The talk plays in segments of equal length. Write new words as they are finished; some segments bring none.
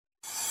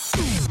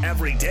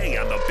every day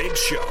on The Big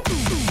Show.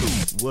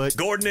 What?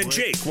 Gordon and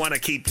Jake want to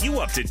keep you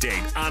up to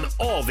date on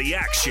all the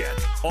action,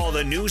 all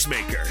the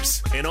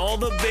newsmakers, and all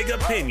the big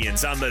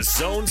opinions on the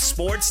Zone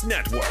Sports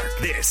Network.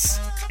 This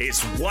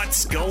is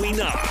What's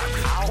Going On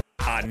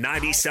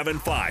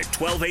 97.5,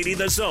 1280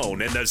 The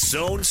Zone and the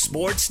Zone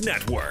Sports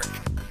Network.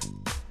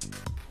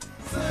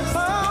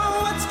 Oh,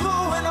 what's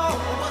going on?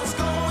 What's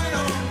going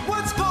on?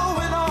 What's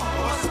going on?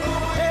 What's going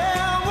on?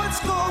 Yeah, what's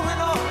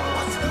going on?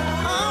 What's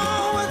going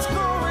on? What's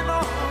going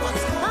on?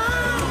 What's going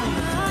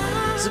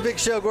on? It's a Big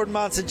Show. Gordon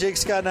Monson, Jake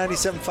Scott,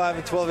 97.5 and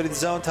 1280 The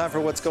Zone. Time for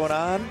What's Going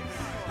On,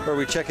 where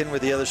we check in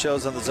with the other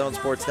shows on the Zone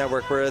Sports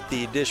Network. We're at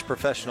the Dish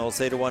Professionals,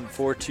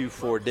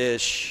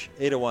 801-424-DISH,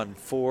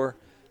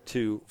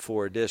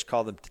 801-424-DISH.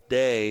 Call them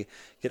today.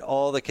 Get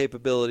all the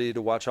capability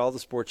to watch all the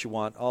sports you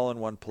want all in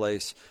one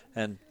place.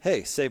 And,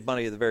 hey, save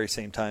money at the very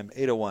same time,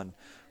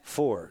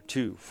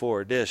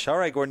 801-424-DISH. All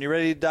right, Gordon, you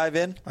ready to dive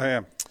in? I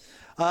am.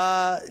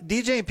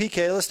 DJ and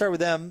PK, let's start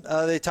with them.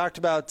 They talked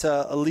about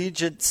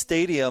Allegiant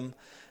Stadium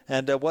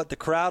and what the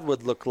crowd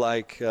would look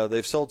like.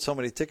 They've sold so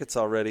many tickets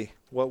already.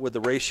 What would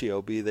the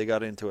ratio be? They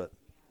got into it.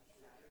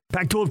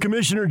 Pac-12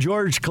 Commissioner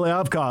George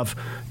Kliavkoff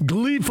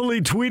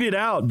gleefully tweeted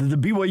out that the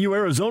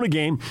BYU-Arizona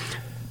game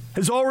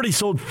has already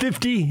sold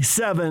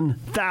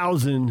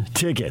 57,000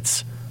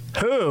 tickets.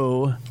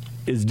 Who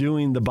is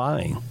doing the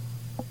buying?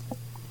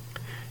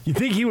 You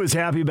think he was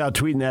happy about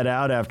tweeting that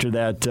out after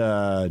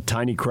that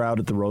tiny crowd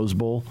at the Rose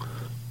Bowl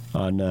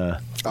on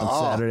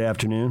Saturday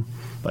afternoon?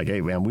 Like,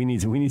 hey, man, we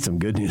need some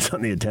good news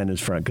on the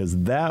attendance front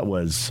because that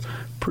was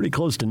pretty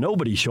close to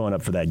nobody showing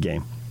up for that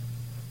game.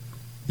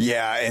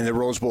 Yeah, and the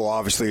Rose Bowl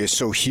obviously is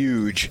so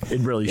huge.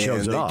 It really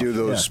shows it off. They do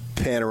those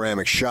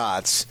panoramic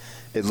shots.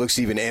 It looks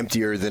even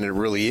emptier than it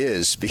really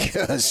is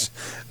because,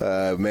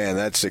 man,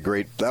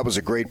 that was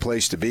a great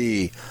place to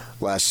be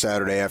last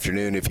Saturday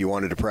afternoon if you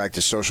wanted to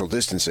practice social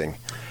distancing.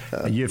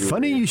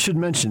 Funny you should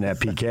mention that,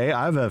 PK.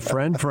 I have a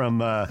friend from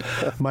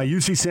my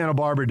UC Santa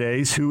Barbara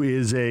days who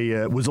is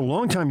was a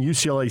longtime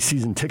UCLA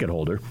season ticket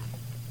holder.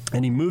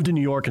 And he moved to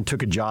New York and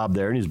took a job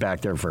there, and he's back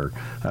there for,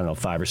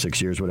 5 or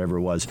 6 years, whatever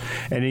it was.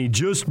 And he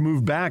just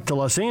moved back to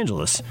Los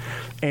Angeles.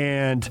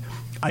 And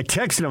I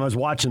texted him. I was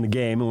watching the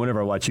game, and whenever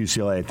I watch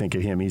UCLA, I think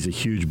of him. He's a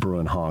huge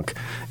Bruin honk.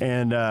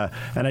 And I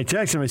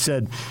texted him. I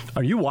said,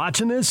 "Are you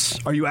watching this?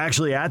 Are you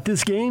actually at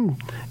this game?"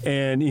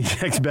 And he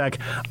texts back,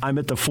 "I'm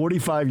at the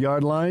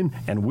 45-yard line,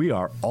 and we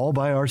are all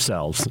by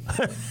ourselves."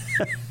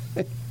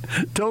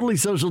 Totally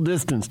social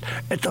distanced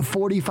at the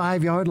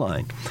 45-yard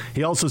line.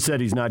 He also said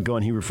he's not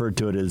going. He referred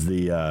to it as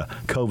the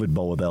COVID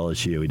Bowl with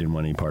LSU. He didn't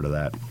want any part of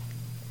that.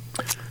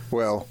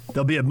 Well,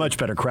 there'll be a much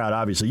better crowd,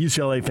 obviously.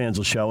 UCLA fans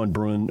will show, and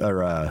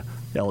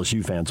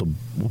LSU fans will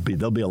be.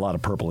 There'll be a lot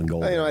of purple and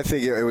gold. I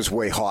think it was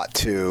way hot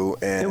too,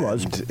 and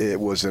it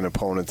was an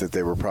opponent that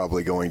they were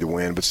probably going to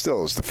win. But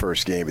still, it's the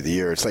first game of the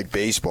year. It's like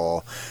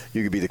baseball.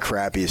 You could be the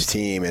crappiest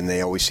team, and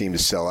they always seem to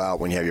sell out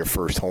when you have your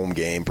first home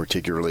game,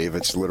 particularly if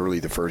it's literally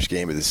the first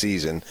game of the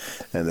season,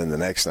 and then the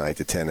next night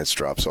the attendance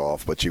drops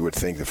off. But you would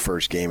think the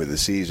first game of the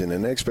season,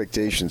 and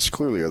expectations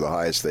clearly are the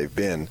highest they've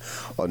been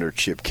under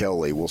Chip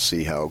Kelly. We'll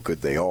see how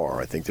good they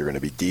are. I think they're going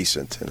to be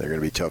decent, and they're going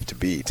to be tough to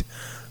beat.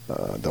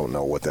 Don't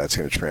know what that's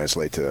going to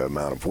translate to the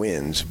amount of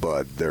wins,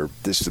 but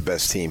this is the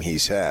best team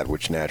he's had,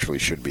 which naturally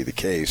should be the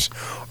case,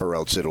 or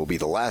else it'll be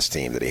the last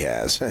team that he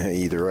has,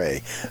 either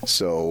way.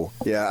 So,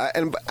 yeah,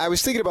 and I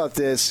was thinking about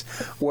this.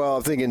 Well,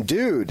 I'm thinking,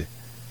 dude,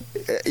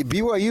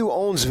 BYU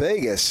owns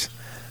Vegas.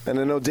 And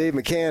I know Dave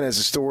McCann has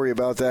a story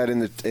about that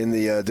in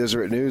the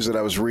Deseret News that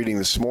I was reading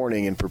this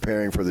morning in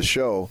preparing for the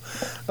show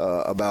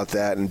about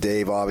that. And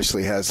Dave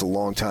obviously has the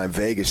longtime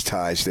Vegas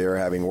ties there,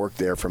 having worked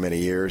there for many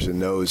years and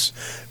knows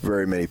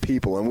very many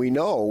people. And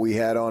we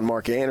had on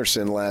Mark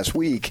Anderson last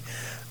week,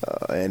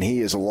 and he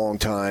is a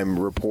longtime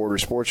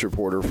sports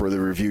reporter for the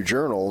Review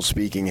Journal,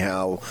 speaking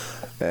how,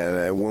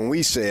 when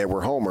we say it,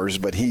 we're homers,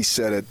 but he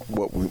said it,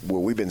 what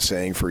we've been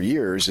saying for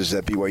years, is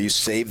that BYU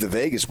saved the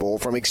Vegas Bowl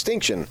from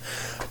extinction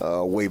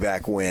way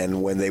back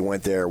when they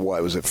went there,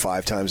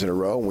 5 times in a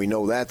row? And we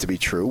know that to be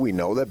true. We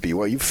know that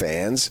BYU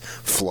fans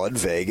flood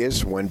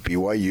Vegas when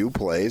BYU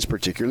plays,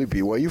 particularly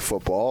BYU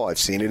football. I've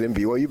seen it in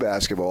BYU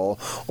basketball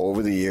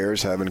over the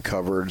years, having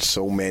covered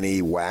so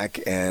many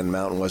WAC and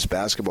Mountain West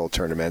basketball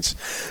tournaments.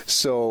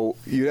 So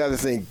you'd have to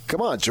think, come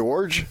on,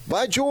 George.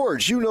 By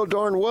George, you know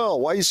darn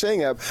well. Why are you saying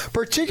that?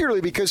 Particularly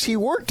because he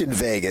worked in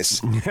Vegas.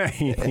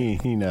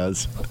 he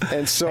knows.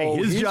 And so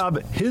his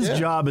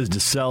job is to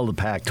sell the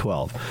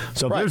Pac-12.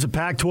 So if there's a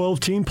Pac-12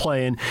 team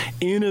playing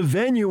in a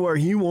venue where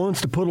he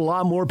wants to put a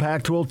lot more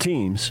Pac-12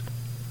 teams,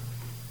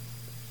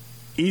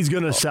 he's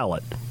going to sell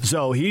it.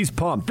 So he's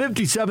pumped.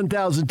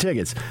 57,000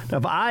 tickets. Now,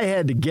 if I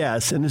had to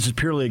guess, and this is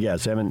purely a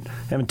guess, I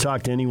haven't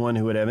talked to anyone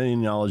who would have any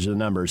knowledge of the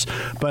numbers,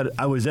 but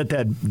I was at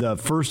the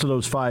first of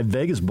those 5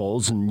 Vegas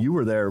Bowls, and you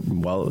were there.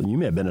 Well, you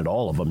may have been at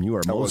all of them. You were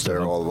at most of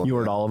them. All of them. You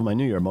were at all of them. I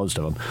knew you were at most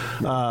of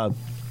them.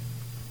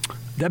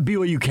 That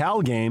BYU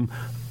Cal game,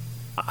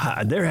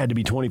 there had to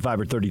be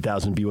 25 or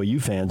 30,000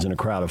 BYU fans in a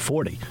crowd of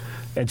 40.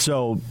 And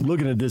so,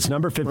 looking at this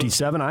number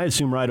 57, I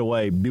assume right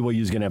away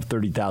BYU is going to have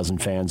 30,000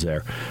 fans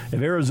there.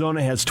 If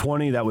Arizona has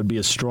 20, that would be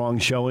a strong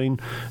showing.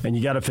 And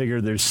you got to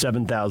figure there's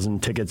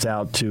 7,000 tickets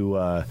out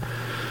to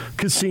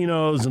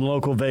casinos and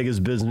local Vegas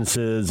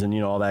businesses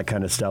and all that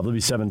kind of stuff. There'll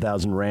be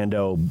 7,000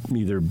 rando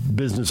either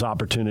business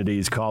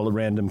opportunities,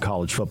 random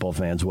college football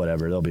fans,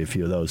 whatever. There'll be a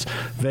few of those.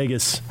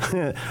 Vegas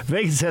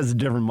has a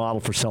different model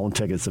for selling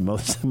tickets that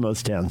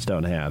most towns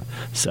don't have.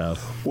 So,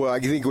 well, I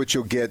think what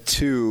you'll get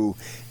too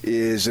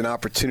is an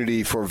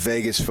opportunity for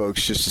Vegas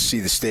folks just to see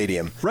the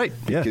stadium, right?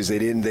 Yeah, because they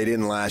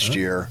didn't last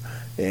year.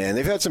 And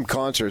they've had some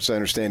concerts. I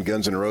understand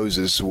Guns N'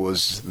 Roses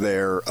was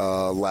there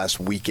last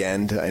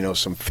weekend. I know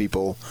some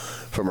people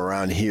from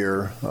around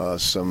here,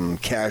 some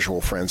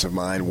casual friends of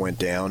mine went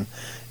down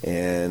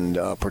and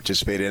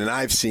participated. And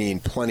I've seen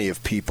plenty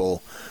of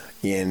people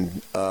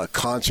in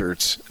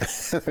concerts.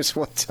 There's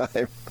one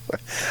time,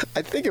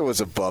 I think it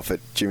was a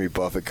Jimmy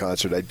Buffett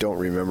concert. I don't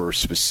remember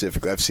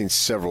specifically. I've seen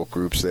several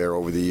groups there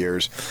over the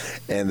years.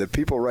 And the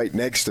people right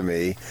next to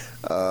me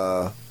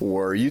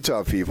were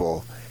Utah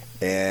people.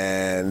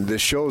 And the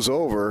show's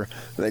over.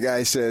 And the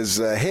guy says,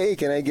 hey,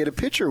 can I get a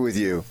picture with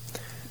you?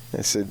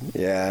 I said,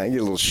 yeah, I get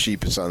a little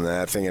sheepish on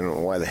that,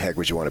 thinking, why the heck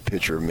would you want a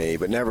picture of me?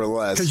 But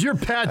nevertheless. Because you're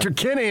Patrick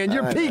Kinney and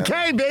you're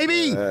PK,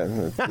 baby.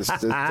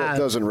 That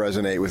doesn't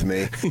resonate with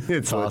me.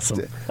 It's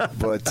awesome.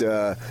 But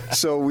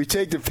so we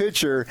take the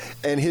picture,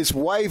 and his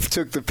wife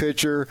took the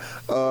picture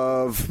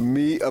of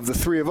me, of the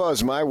three of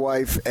us, my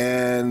wife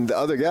and the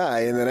other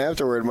guy. And then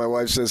afterward, my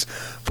wife says,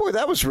 boy,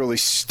 that was really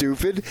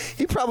stupid.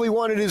 He probably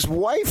wanted his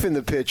wife in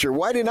the picture.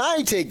 Why didn't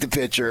I take the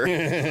picture?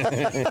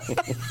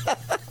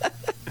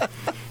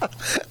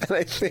 And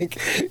I think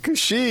because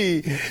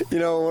she,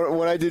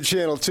 when I did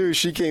Channel 2,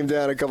 she came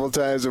down a couple of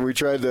times and we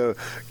tried to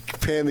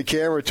pan the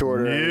camera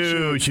toward her.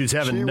 No, she was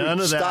having none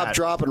of that. Stop,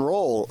 drop, and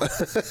roll.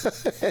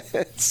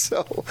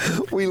 So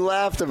we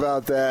laughed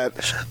about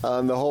that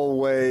on the whole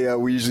way.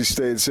 We usually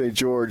stay in St.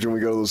 George when we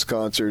go to those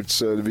concerts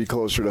to be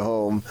closer to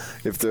home,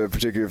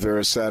 particularly if they're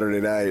a Saturday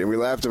night. And we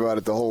laughed about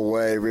it the whole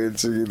way.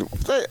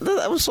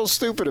 That was so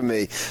stupid of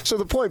me. So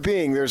the point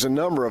being, there's a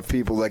number of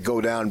people that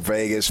go down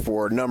Vegas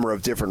for a number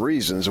of different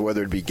reasons,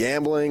 whether it be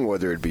gambling,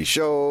 whether it be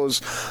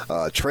shows,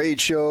 trade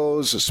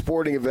shows,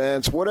 sporting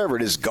events, whatever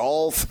it is,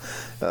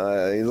 golf.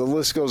 The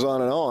list goes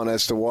on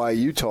as to why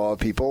Utah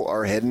people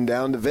are heading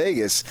down to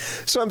Vegas.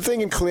 So I'm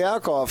thinking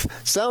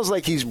Kliavkoff sounds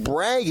like he's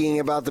bragging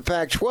about the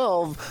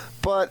Pac-12,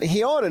 but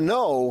he ought to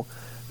know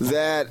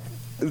that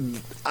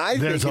I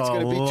think it's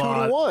going to be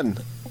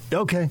 2-1.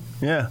 Okay,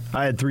 yeah.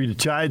 I had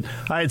 3-2.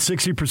 I had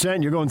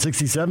 60%. You're going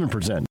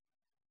 67%.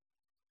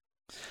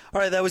 All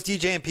right, that was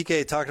DJ and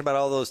PK talking about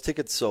all those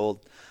tickets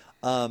sold.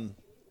 I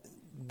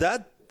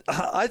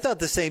thought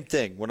the same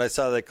thing when I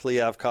saw that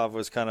Kliavkoff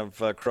was kind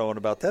of crowing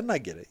about that, and I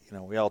get it.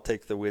 We all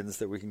take the wins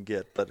that we can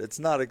get, but that's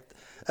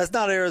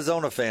not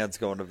Arizona fans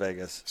going to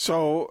Vegas.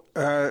 So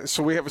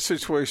we have a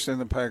situation in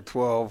the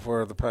Pac-12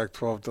 where the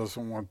Pac-12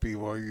 doesn't want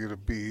BYU to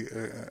be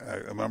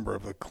a member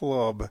of the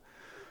club,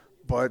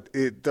 but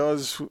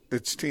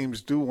its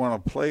teams do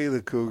want to play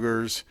the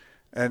Cougars,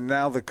 and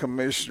now the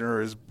commissioner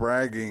is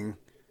bragging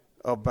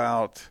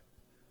about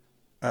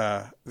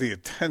the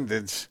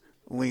attendance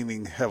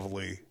leaning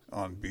heavily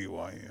on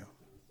BYU.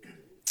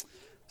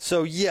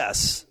 So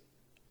yes,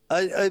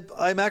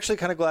 I'm actually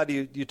kind of glad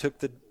you took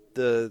the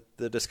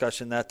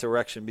discussion that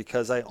direction,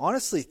 because I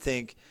honestly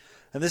think,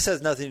 and this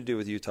has nothing to do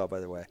with Utah, by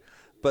the way,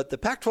 but the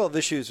Pac-12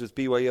 issues with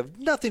BYU have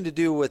nothing to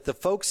do with the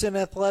folks in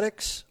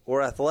athletics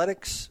or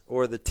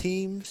the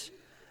teams.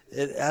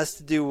 It has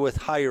to do with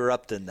higher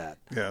up than that.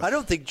 Yes. I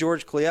don't think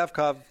George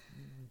Kliavkoff,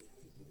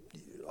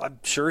 I'm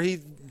sure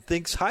he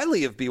thinks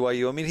highly of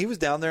BYU. I mean, he was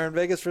down there in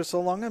Vegas for so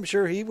long. I'm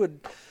sure he would,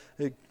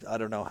 I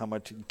don't know how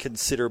much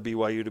consider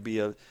BYU to be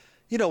a,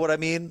 you know what I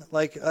mean?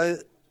 Like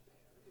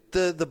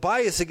the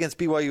bias against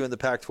BYU in the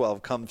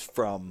Pac-12 comes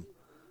from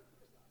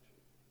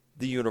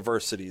the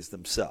universities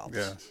themselves.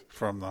 Yes,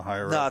 from the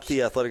higher ups. Not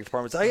the athletic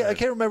departments. Right. I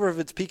can't remember if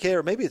it's PK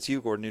or maybe it's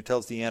you, Gordon, who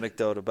tells the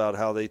anecdote about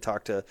how they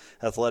talked to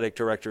athletic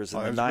directors in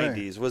the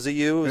 90s. Was it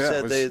you who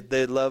said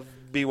they love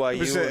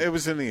BYU? It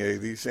was in the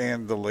 80s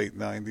and the late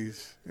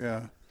 90s,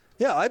 yeah.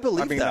 Yeah, I believe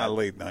that. I mean, not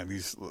late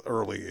 90s,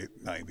 early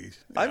 90s.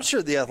 Yeah. I'm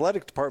sure the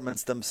athletic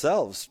departments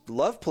themselves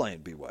love playing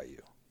BYU.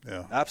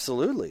 Yeah,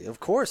 absolutely. Of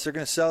course, they're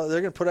going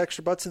to put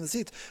extra butts in the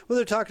seats. Well,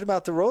 they're talking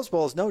about the Rose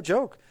Bowl is no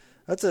joke.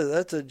 That's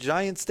a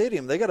giant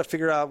stadium. They got to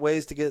figure out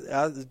ways to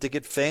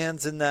get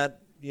fans in that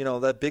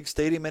big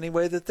stadium any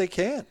way that they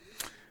can.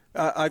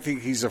 I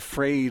think he's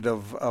afraid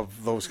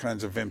of those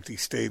kinds of empty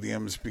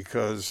stadiums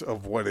because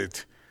of what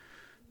it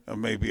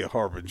may be a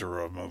harbinger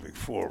of moving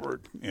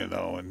forward.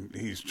 And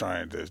he's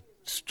trying to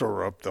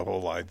stir up the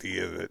whole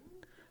idea that,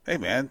 hey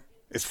man,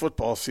 it's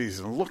football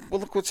season.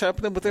 Look what's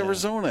happening with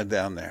Arizona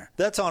down there.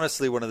 That's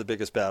honestly one of the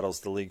biggest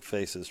battles the league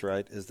faces,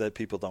 right? Is that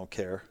people don't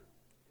care.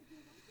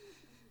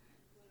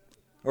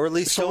 Or at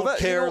least don't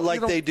care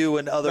like they do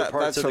in other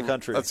parts of the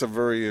country. That's a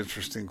very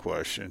interesting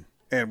question.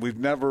 And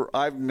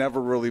I've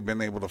never really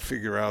been able to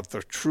figure out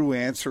the true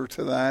answer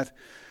to that,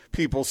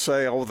 people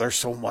say, "Oh, there's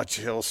so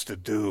much else to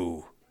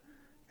do."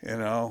 You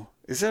know,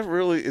 is that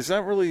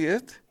really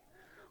it,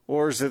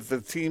 or is it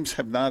the teams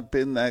have not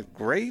been that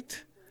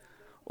great,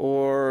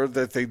 or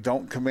that they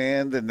don't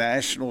command the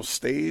national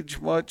stage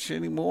much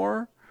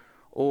anymore,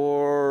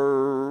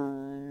 or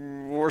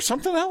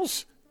something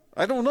else?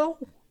 I don't know.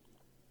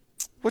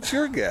 What's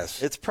your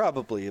guess? It's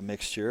probably a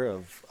mixture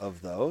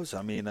of those.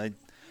 I mean, I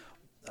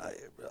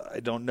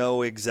don't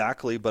know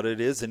exactly, but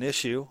it is an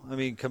issue. I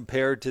mean,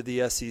 compared to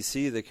the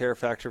SEC, the care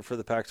factor for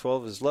the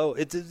Pac-12 is low.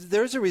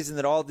 There's a reason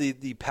that all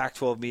the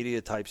Pac-12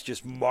 media types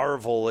just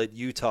marvel at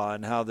Utah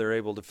and how they're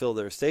able to fill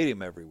their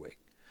stadium every week.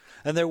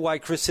 And they're why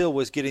Chris Hill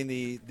was getting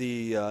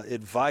the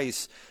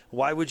advice,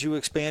 why would you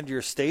expand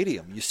your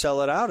stadium? You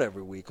sell it out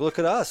every week. Look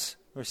at us.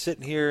 We're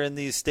sitting here in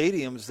these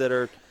stadiums that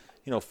are,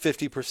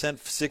 50%,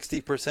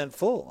 60%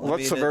 full. Well,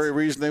 that's the very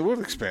reason they would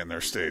expand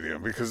their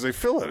stadium, because they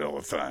fill it all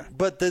the time.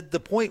 But the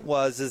point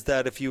is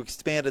that if you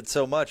expand it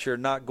so much, you're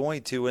not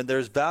going to, and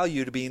there's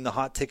value to being the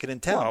hot ticket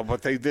in town. Well,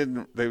 but they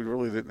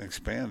really didn't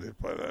expand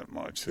it by that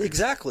much.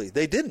 Exactly.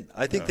 They didn't.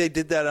 I think they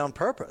did that on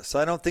purpose.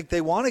 I don't think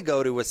they want to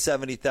go to a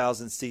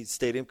 70,000 seat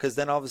stadium, because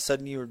then all of a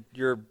sudden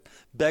you're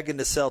begging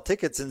to sell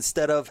tickets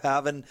instead of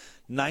having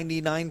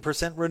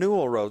 99%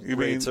 renewal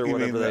rates or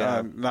whatever they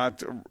have.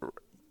 Not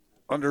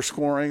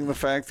underscoring the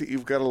fact that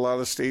you've got a lot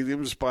of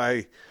stadiums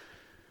by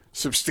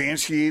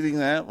substantiating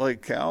that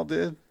like Cal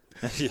did.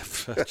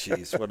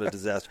 Jeez, what a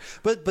disaster.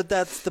 But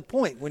that's the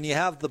point. When you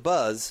have the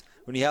buzz,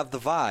 when you have the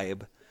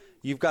vibe,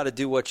 you've got to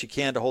do what you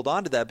can to hold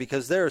on to that,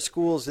 because there are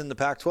schools in the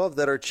Pac-12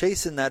 that are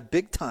chasing that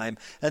big time,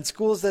 and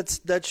schools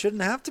that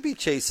shouldn't have to be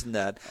chasing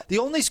that. The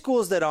only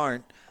schools that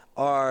aren't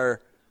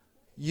are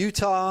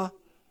Utah,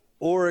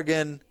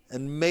 Oregon,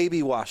 and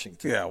maybe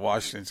Washington. Yeah,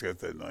 Washington's got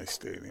that nice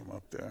stadium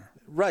up there.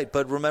 Right,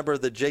 but remember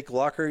the Jake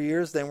Locker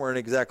years? They weren't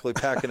exactly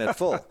packing it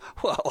full.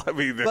 Well, I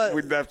mean,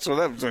 that's what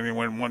happens when you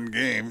win one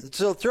game.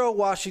 So throw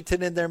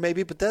Washington in there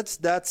maybe, but that's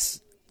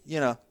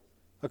a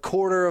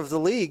quarter of the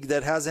league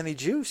that has any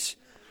juice.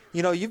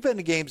 You've been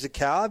to games at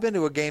Cal. I've been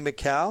to a game at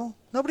Cal.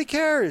 Nobody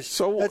cares.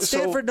 At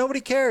Stanford,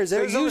 nobody cares.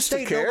 Arizona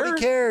State, nobody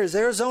cares.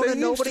 Arizona,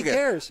 nobody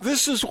cares.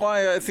 This is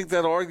why I think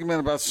that argument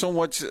about so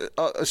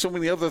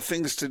many other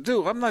things to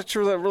do, I'm not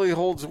sure that really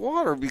holds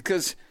water,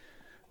 because,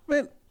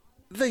 man,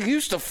 they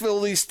used to fill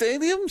these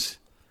stadiums.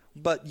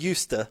 But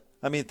used to.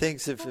 I mean,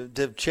 things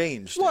have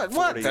changed.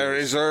 What?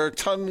 Is there a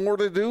ton more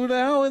to do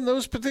now in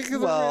those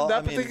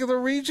particular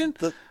region?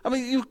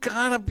 You've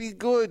got to be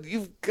good.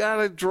 You've got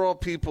to draw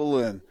people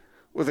in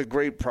with a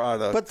great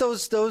product. But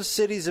those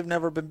cities have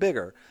never been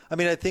bigger. I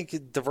mean, I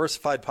think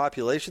diversified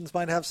populations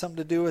might have something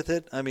to do with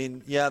it. I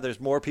mean, yeah, there's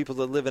more people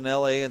that live in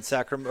L.A. and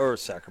San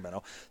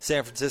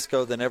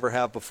Francisco than ever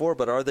have before,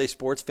 but are they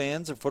sports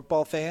fans or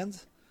football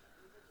fans?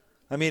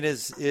 I mean,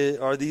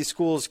 are these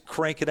schools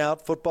cranking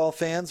out football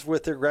fans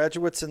with their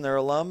graduates and their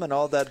alum and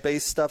all that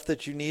base stuff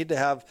that you need to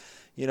have,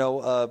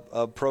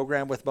 a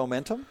program with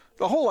momentum?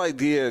 The whole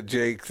idea,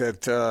 Jake,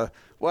 that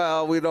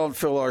we don't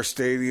fill our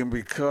stadium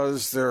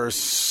because there are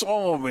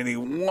so many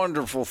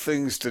wonderful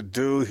things to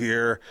do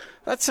here.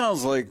 That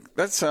sounds like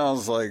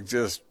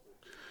just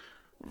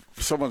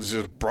someone's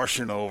just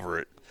brushing over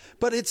it.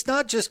 But it's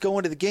not just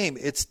going to the game.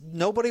 It's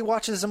nobody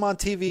watches them on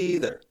TV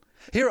either.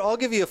 Here, I'll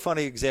give you a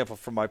funny example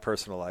from my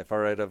personal life, all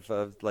right,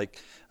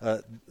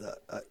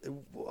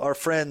 our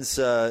friends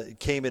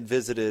came and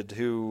visited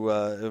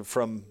who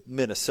from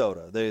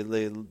Minnesota.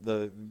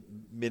 The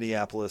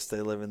Minneapolis,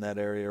 they live in that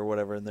area or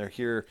whatever, and they're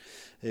here.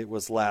 It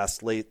was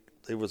last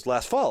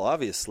fall,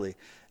 obviously.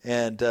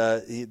 And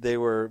we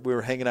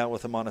were hanging out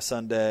with him on a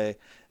Sunday,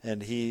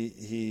 and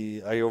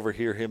I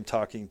overhear him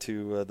talking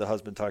to the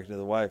husband talking to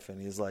the wife, and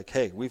he's like,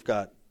 "Hey, we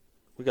got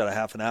a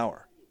half an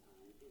hour."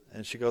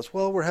 And she goes,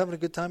 "Well, we're having a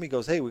good time." He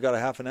goes, "Hey, we got a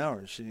half an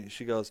hour." And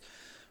she goes,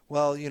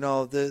 "Well,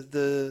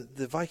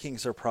 the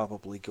Vikings are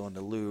probably going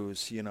to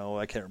lose.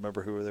 I can't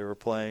remember who they were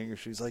playing."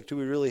 She's like, "Do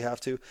we really have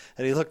to?"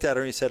 And he looked at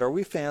her and he said, "Are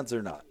we fans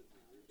or not?"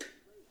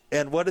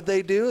 And what did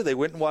they do? They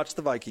went and watched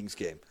the Vikings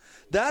game.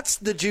 That's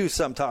the juice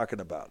I'm talking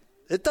about.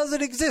 It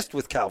doesn't exist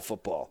with Cal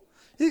football.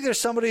 You think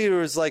there's somebody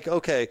who is like,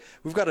 okay,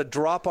 we've got to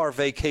drop our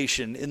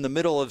vacation in the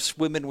middle of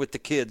swimming with the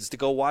kids to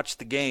go watch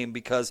the game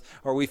because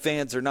are we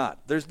fans or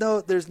not? There's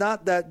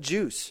not that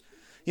juice.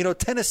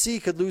 Tennessee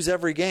could lose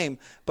every game,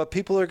 but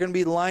people are going to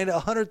be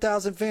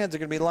 100,000 fans are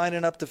going to be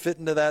lining up to fit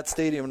into that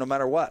stadium no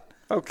matter what.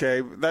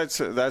 Okay, that's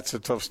a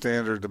tough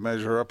standard to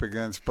measure up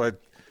against,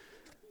 but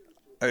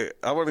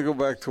I want to go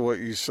back to what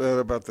you said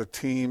about the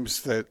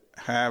teams that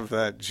have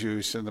that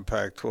juice in the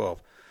Pac-12.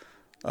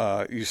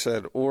 You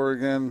said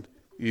Oregon,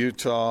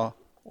 Utah,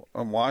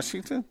 and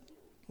Washington?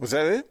 Was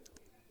that it?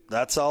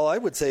 That's all I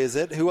would say is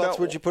it. Who else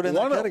would you put in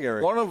that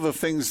category? One of the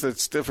things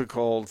that's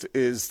difficult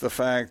is the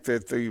fact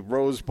that the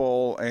Rose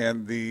Bowl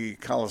and the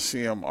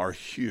Coliseum are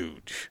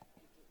huge.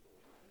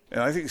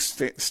 And I think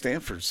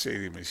Stanford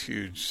Stadium is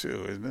huge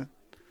too, isn't it?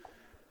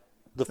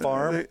 The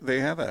Farm? They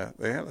had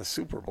a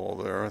Super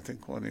Bowl there, I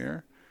think, one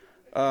year.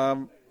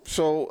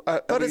 So,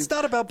 but it's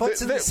not about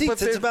butts in the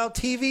seats. It's about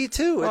TV,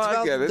 too. It's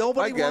about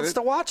nobody wants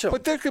to watch them.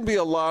 But there can be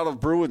a lot of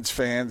Bruins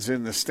fans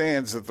in the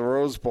stands at the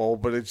Rose Bowl,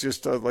 but it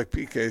just, like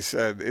PK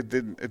said,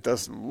 it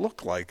doesn't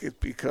look like it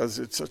because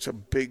it's such a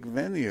big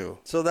venue.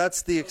 So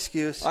that's the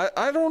excuse?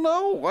 I don't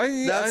know.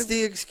 That's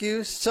the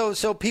excuse?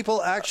 So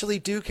people actually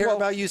do care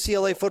about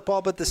UCLA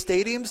football, but the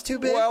stadium's too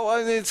big?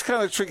 Well, it's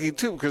kind of tricky,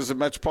 too, because the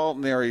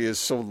metropolitan area is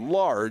so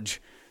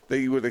large that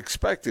you would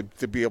expect it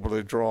to be able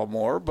to draw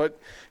more. But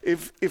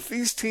if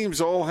these teams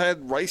all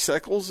had Rice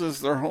Eccles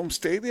as their home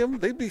stadium,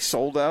 they'd be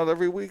sold out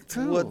every week,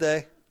 too. Would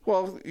they?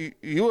 Well,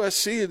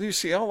 USC and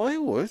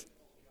UCLA would.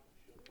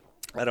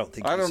 I don't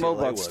think I don't know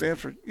about would.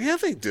 Stanford. Yeah,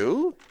 they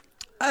do.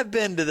 I've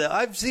been to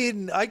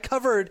I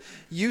covered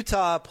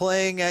Utah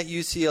playing at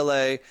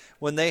UCLA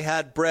when they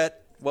had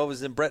Brett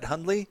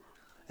Hundley?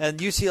 And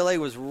UCLA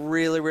was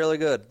really, really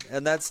good.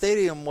 And that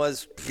stadium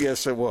was...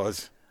 Yes, it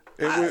was.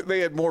 They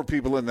had more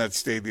people in that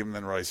stadium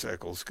than Rice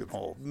Eccles could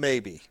hold.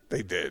 Maybe.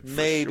 They did.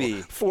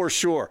 For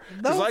sure.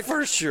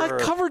 For sure.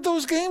 I covered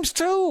those games,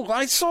 too.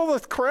 I saw the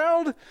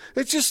crowd.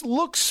 It just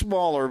looks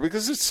smaller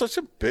because it's such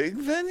a big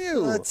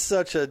venue. That's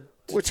such a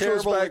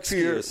terrible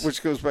excuse.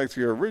 Which goes back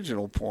to your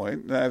original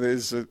point. That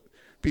is,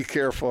 be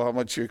careful how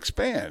much you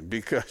expand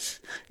because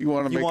you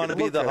want to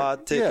be the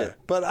hot ticket. Yeah.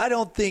 But I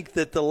don't think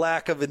that the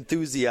lack of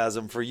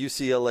enthusiasm for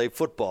UCLA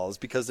football is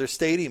because their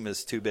stadium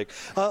is too big.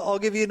 I'll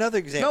give you another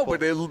example. No,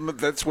 but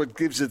that's what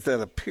gives it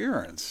that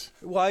appearance.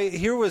 Well,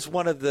 here was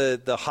one of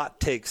the hot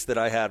takes that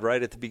I had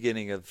right at the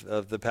beginning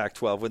of the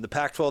Pac-12 when the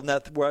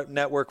Pac-12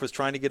 network was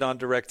trying to get on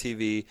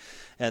DirecTV,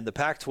 and the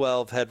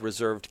Pac-12 had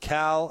reserved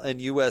Cal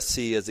and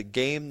USC as a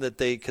game that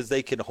because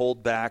they can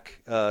hold back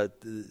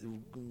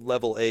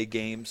level A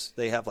games.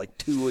 They have like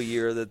 2 a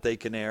year that they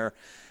can air.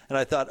 And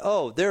I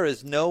thought, there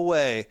is no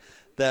way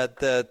that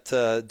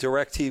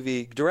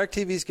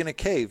DirecTV is going to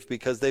cave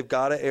because they've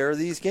got to air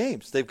these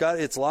games.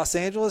 It's Los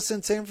Angeles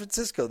and San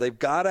Francisco. They've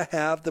got to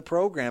have the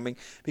programming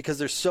because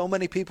there's so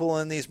many people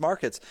in these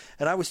markets.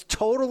 And I was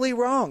totally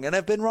wrong, and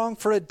I've been wrong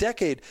for a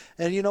decade.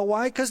 And you know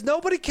why? Because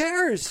nobody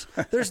cares.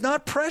 There's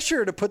not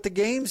pressure to put the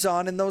games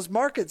on in those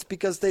markets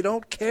because they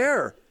don't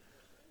care.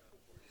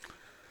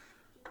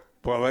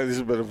 Well, that is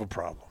a bit of a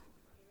problem.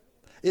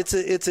 It's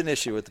an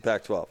issue with the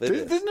Pac-12.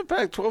 Didn't the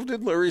Pac-12,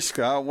 did Larry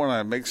Scott want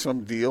to make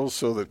some deal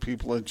so that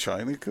people in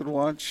China could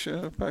watch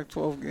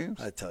Pac-12 games?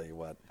 I tell you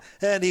what.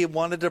 And he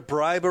wanted to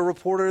bribe a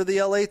reporter of the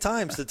L.A.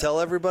 Times to tell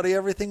everybody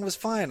everything was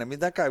fine. I mean,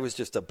 that guy was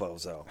just a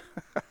bozo.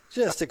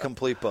 Just a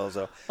complete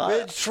bozo.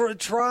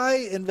 Try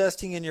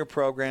investing in your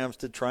programs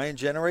to try and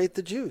generate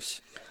the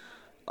juice.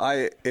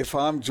 If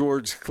I'm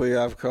George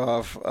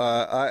Kliavkoff,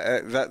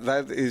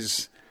 that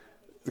is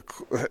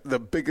the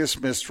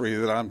biggest mystery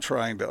that I'm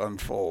trying to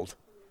unfold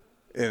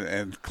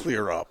and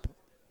clear up.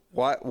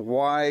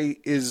 Why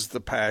is the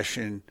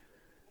passion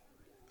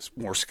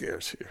more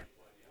scarce here?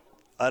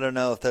 I don't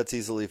know if that's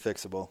easily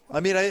fixable. I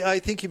mean, I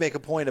think you make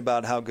a point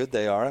about how good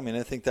they are. I mean,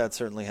 I think that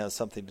certainly has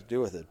something to do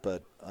with it.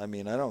 But I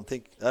mean, I don't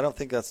think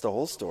that's the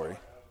whole story.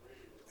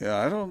 Yeah,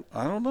 I don't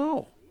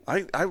know.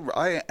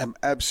 I am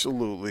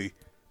absolutely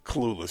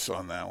clueless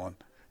on that one.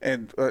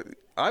 And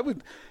I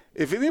would,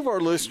 if any of our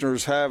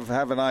listeners have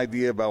an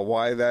idea about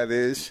why that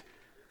is,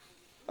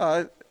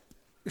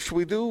 should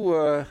we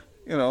do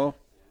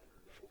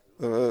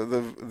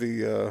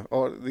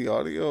the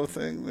audio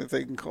thing that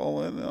they can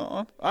call in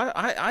on?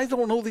 I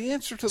don't know the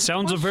answer to the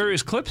sounds question. of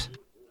various clips.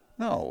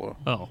 No.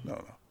 Oh.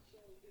 No.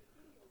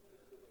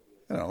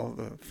 You know,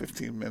 the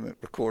 15-minute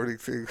recording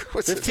thing.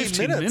 What's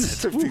 15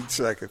 minutes?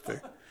 15-second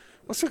thing.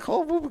 What's it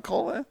called? What would we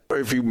call that?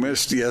 If you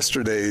missed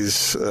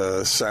yesterday's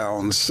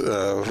sounds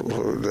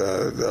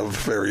of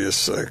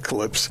various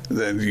clips,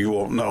 then you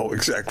won't know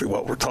exactly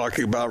what we're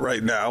talking about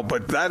right now.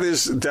 But that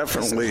is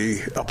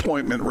definitely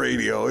appointment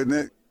radio, isn't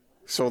it?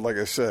 So, like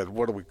I said,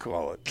 what do we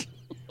call it?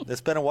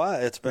 It's been a while.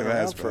 It's been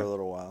around for a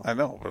little while. I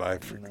know, but I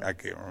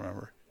can't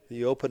remember.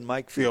 The open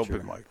mic feature. The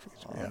open mic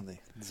feature, on the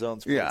Zone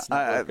Sports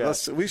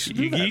Network. We should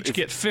do that. You each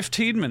get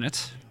 15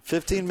 minutes.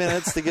 15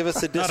 minutes to give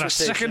us a dissertation. Not a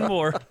second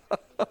more.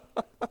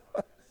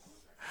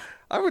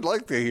 I would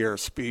like to hear a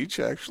speech,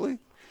 actually.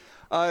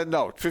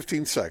 No,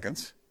 15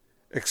 seconds.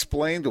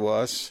 Explain to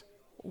us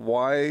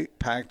why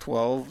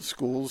Pac-12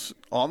 schools,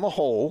 on the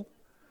whole,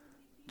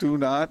 do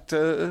not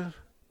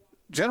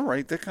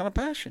generate that kind of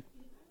passion.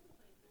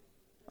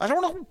 I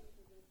don't know.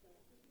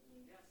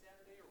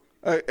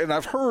 And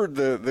I've heard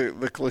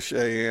the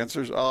cliche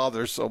answers. Oh,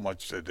 there's so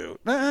much to do.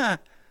 Nah,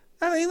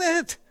 that ain't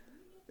it.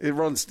 It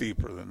runs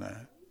deeper than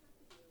that.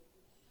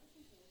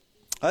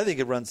 I think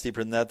it runs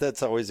deeper than that.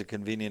 That's always a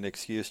convenient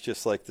excuse,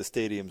 just like the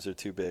stadiums are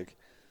too big.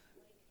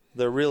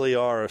 There really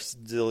are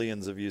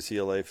zillions of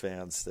UCLA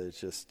fans. They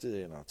just,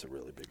 it's a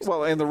really big stadium.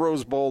 Well, and the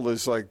Rose Bowl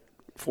is like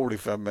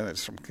 45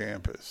 minutes from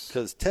campus.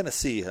 Because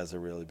Tennessee has a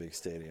really big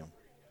stadium.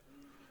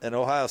 And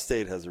Ohio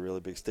State has a really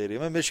big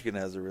stadium. And Michigan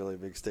has a really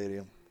big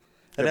stadium.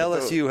 And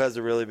LSU has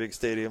a really big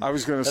stadium. I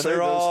was going to say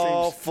they're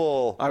all teams,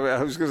 full. I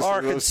was going to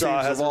say those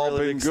teams have all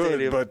been good,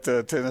 stadium. but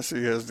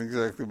Tennessee hasn't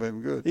exactly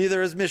been good.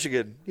 Either is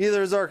Michigan.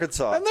 Either is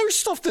Arkansas. And there's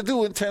stuff to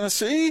do in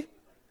Tennessee.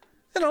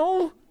 You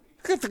know,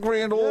 got the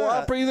Grand Ole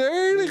Opry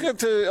there. They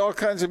got all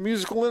kinds of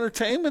musical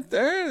entertainment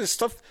there. There's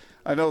stuff.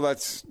 I know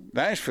that's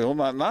Nashville,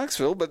 not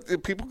Knoxville,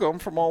 but people come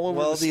from all over.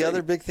 Well, the state.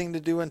 other big thing to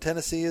do in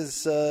Tennessee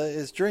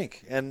is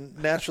drink, and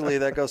naturally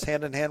that goes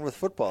hand in hand with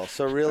football.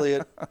 So really,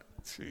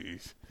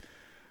 jeez.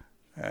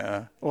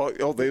 Yeah.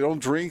 Well, they don't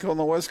drink on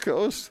the West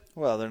Coast?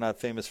 Well, they're not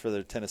famous for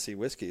their Tennessee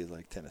whiskey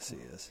like Tennessee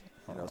is.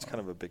 You know, it's kind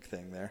of a big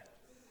thing there.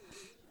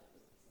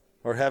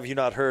 Or have you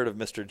not heard of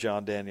Mr.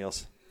 John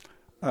Daniels?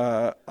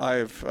 I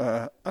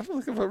don't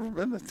think I've ever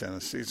been to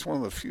Tennessee. It's one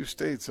of the few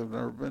states I've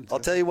never been to. I'll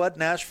tell you what,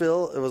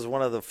 Nashville, it was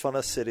one of the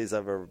funnest cities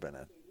I've ever been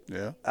in.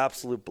 Yeah.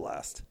 Absolute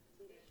blast.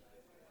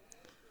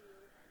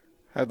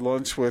 Had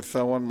lunch with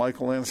one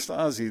Michael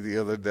Anastasi the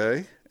other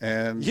day.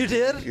 And you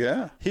did?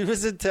 Yeah. He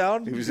was in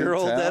town? He was your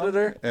old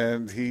editor?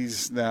 And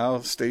he's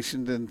now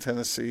stationed in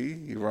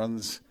Tennessee. He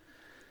runs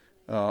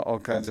all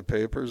kinds of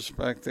papers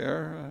back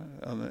there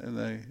in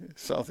the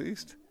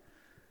Southeast.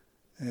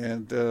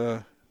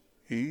 And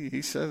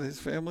he said his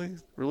family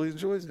really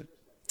enjoys it.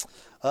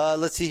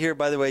 Let's see here,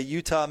 by the way.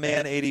 Utah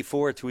Man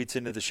 84 tweets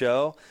into the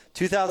show.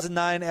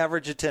 2009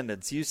 average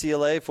attendance.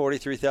 UCLA,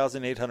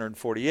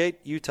 43,848.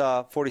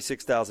 Utah,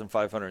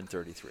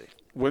 46,533.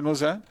 When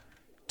was that?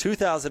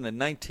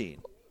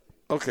 2019.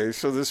 Okay,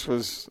 so this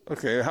was –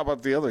 okay, how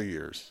about the other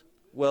years?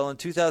 Well, in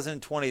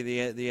 2020,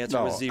 the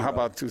answer was 0. How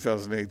about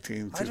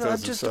 2018, 2017?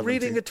 I'm just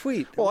reading a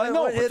tweet. Well, I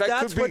know, but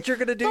that's what you're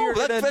going to do. No, you're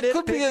going to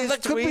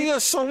that could be a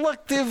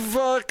selective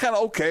kind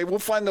of, okay, we'll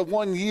find the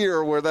 1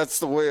 year where that's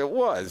the way it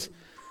was.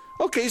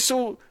 Okay,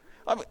 so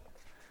I mean,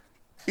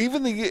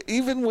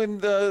 even when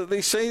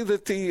they say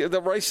that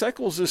the Rice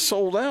Eccles is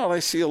sold out, I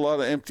see a lot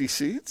of empty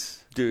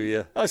seats. Do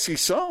you? I see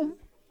some.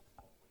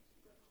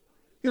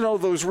 You know,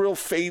 those real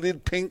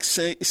faded pink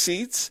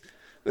seats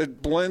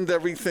that blend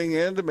everything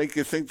in to make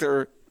you think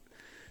they're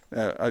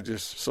I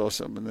just saw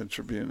something in the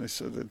Tribune. They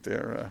said that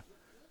they're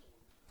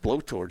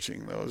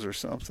blowtorching those or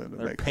something.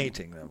 They're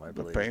painting them, I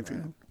believe. They're painting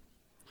them.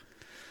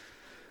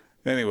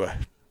 Anyway.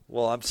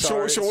 Well, I'm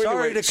sorry.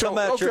 Sorry to come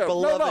at your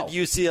beloved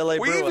UCLA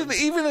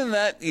Bruins. Even in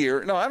that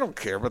year, no, I don't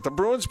care about the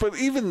Bruins, but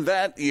even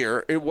that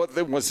year, there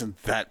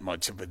wasn't that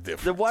much of a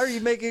difference. Then why are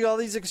you making all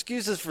these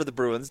excuses for the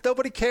Bruins?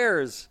 Nobody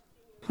cares.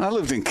 I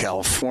lived in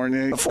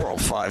California. The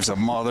 405's a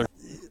mother.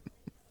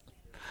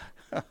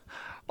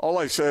 All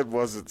I said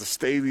was that the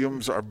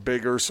stadiums are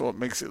bigger, so it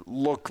makes it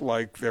look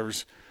like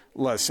there's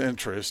less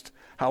interest.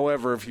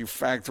 However, if you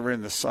factor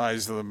in the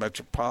size of the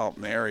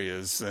metropolitan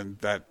areas, then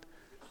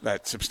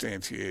that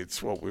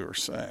substantiates what we were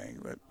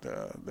saying,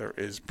 that there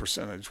is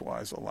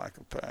percentage-wise a lack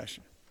of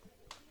passion.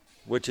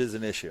 Which is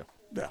an issue.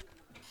 Yeah.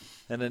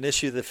 And an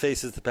issue that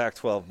faces the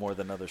Pac-12 more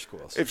than other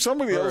schools. If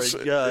somebody else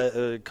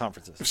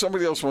conferences. If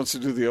somebody else wants to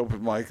do the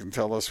open mic and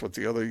tell us what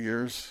the other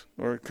years,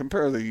 or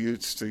compare the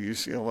Utes to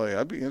UCLA,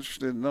 I'd be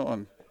interested in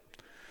knowing.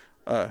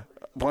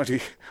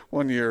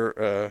 One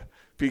year,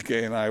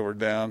 PK and I were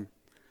down.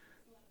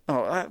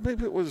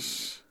 Maybe it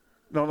was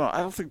 – no, I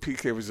don't think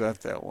PK was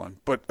at that one.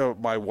 But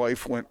my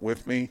wife went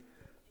with me,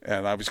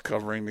 and I was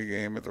covering the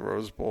game at the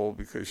Rose Bowl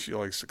because she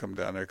likes to come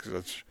down there because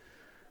that's –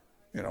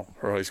 you know,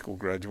 her high school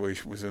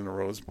graduation was in the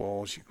Rose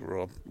Bowl. She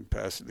grew up in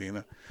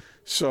Pasadena.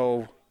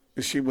 So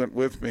she went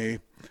with me,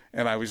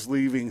 and I was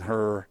leaving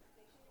her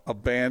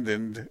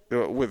abandoned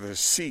with a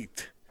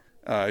seat.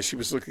 She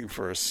was looking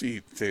for a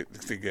seat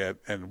to get,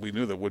 and we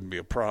knew that wouldn't be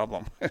a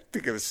problem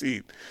to get a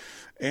seat.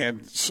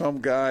 And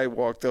some guy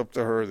walked up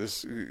to her,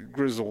 this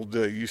grizzled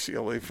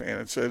UCLA fan,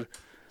 and said,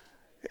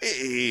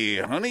 "Hey,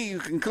 honey, you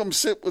can come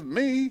sit with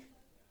me."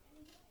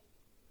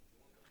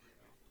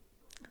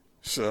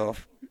 So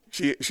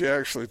she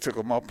actually took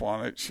him up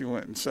on it. She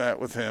went and sat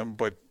with him,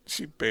 but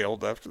she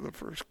bailed after the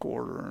first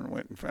quarter and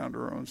went and found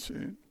her own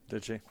seat.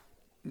 Did she?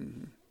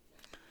 Mm-hmm.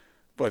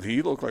 But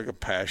he looked like a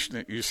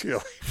passionate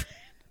UCLA fan.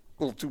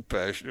 A little too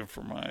passionate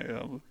for my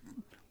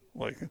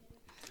liking.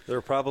 There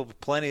were probably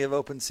plenty of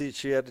open seats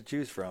she had to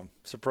choose from.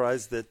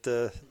 Surprised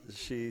that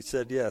she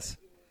said yes.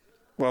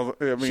 Well,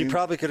 I mean, she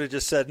probably could have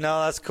just said,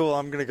 "No, that's cool.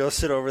 I'm going to go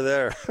sit over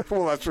there."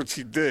 Well, that's what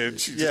she did.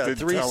 She just didn't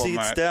 3 tell him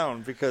seats that.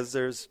 down because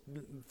there's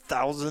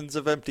thousands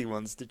of empty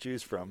ones to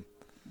choose from.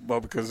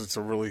 Well, because it's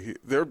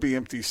there'd be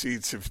empty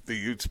seats if the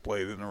Utes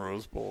played in the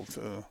Rose Bowl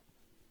too.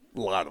 A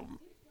lot of them.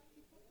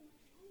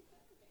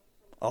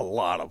 A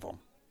lot of them.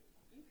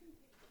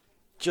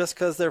 Just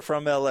because they're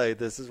from L.A.,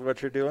 this is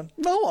what you're doing?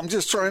 No, I'm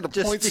just trying to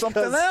point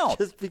something out.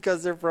 Just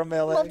because they're from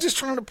L.A.? Well, I'm just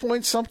trying to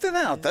point something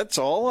out. That's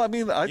all. I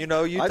mean,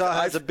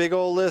 Utah has a big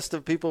old list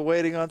of people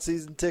waiting on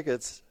season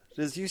tickets.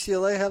 Does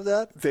UCLA have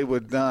that? They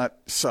would not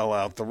sell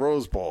out the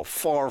Rose Bowl.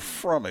 Far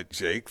from it,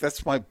 Jake.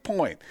 That's my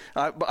point.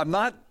 I'm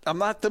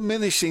not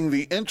diminishing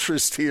the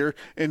interest here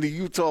in the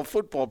Utah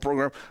football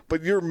program,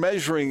 but you're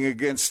measuring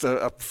against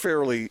a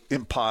fairly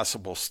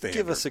impossible standard.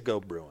 Give us a go,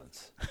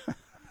 Bruins.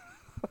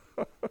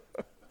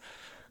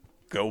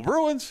 Go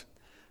Bruins.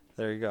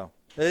 There you go.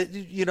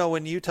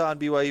 When Utah and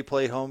BYU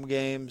play home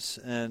games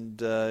and,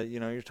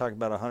 you're talking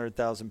about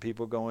 100,000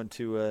 people going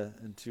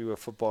into a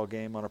football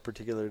game on a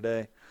particular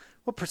day,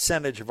 What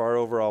percentage of our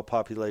overall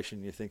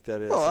population you think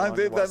that is? Well, along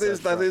the Wasatch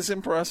that Front? is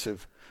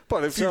impressive.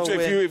 But if So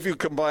if you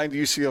combined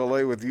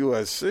UCLA with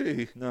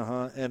USC,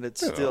 and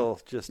it's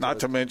still just not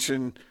to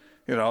mention,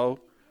 Cal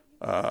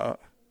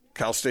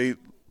State,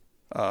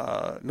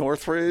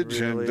 Northridge,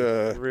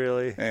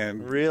 really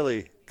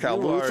Cal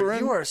Lutheran.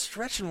 You are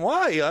stretching.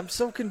 Why? I'm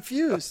so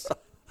confused.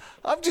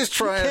 I'm just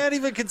trying. You can't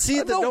even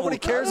concede that nobody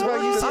cares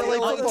about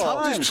UCLA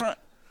football.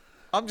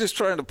 I'm just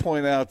trying to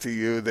point out to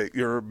you that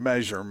your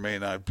measure may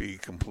not be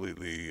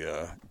completely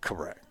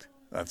correct.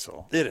 That's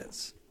all. It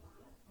is.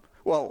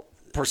 Well,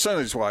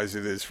 percentage-wise,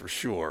 it is for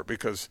sure,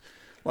 because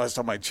last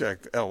time I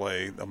checked,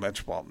 L.A., the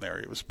metropolitan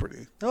area, was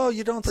pretty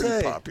you don't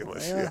say.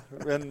 Populous. Yeah.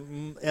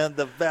 And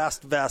the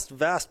vast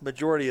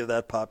majority of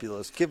that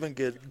populace couldn't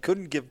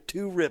give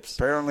two rips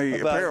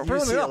Apparently about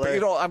not.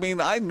 UCLA.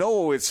 But, I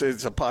know it's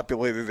a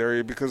populated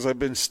area because I've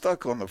been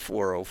stuck on the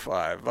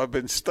 405. I've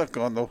been stuck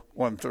on the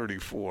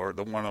 134,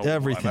 the 101.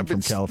 Everything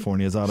from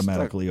California is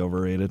automatically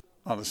overrated.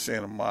 On the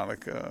Santa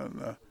Monica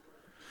and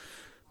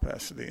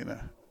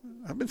Pasadena.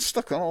 I've been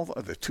stuck on all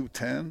the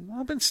 210.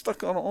 I've been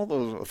stuck on all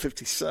those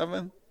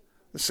 57,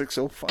 the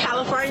 605.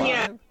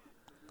 California.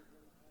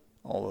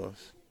 All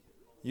those.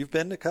 You've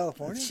been to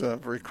California? It's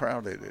very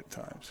crowded at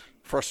times.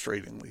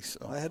 Frustratingly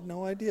so. I had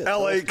no idea.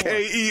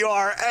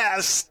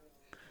 LAKERS.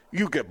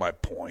 You get my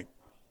point.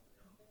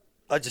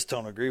 I just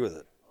don't agree with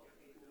it.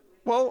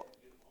 Well,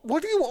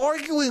 what are you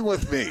arguing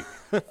with me?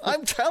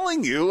 I'm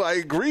telling you, I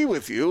agree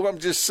with you. I'm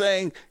just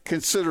saying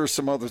consider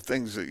some other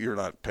things that you're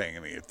not paying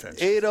any attention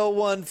to.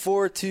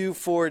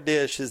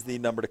 801-424-DISH is the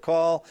number to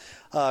call.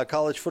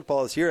 College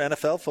football is here,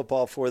 NFL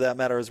football for that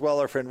matter as well.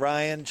 Our friend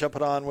Ryan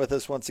jumping on with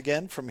us once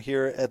again from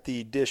here at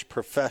the DISH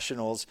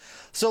Professionals.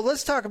 So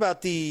let's talk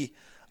about the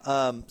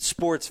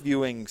sports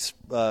viewing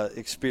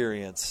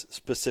experience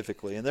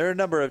specifically. And there are a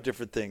number of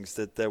different things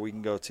that we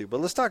can go to.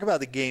 But let's talk about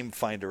the Game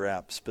Finder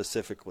app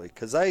specifically,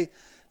 because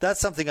that's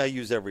something I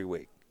use every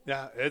week.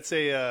 Yeah, it's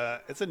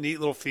a neat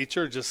little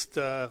feature. Just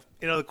the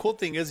cool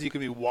thing is you can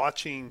be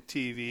watching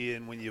TV,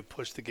 and when you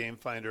push the Game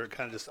Finder, it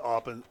kind of just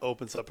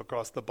opens up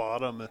across the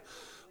bottom.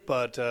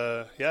 But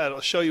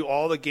it'll show you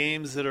all the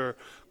games that are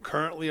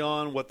currently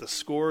on, what the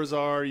scores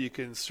are. You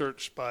can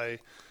search by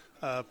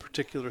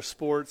particular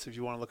sports. If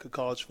you want to look at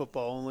college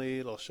football only,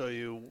 it'll show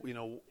you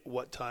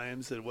what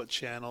times and what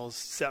channels,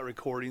 set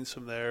recordings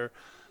from there.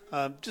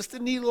 Just a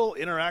neat little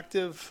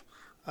interactive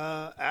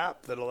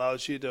app that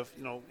allows you to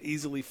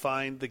easily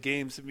find the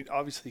games. I mean,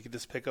 obviously you can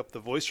just pick up the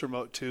voice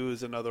remote too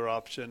is another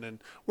option, and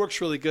works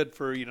really good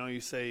for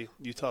you say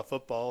Utah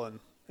football and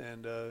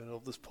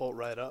it'll just pull it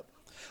right up.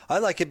 I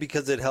like it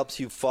because it helps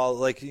you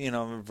follow. I'm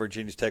a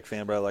Virginia Tech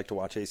fan, but I like to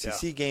watch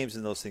ACC games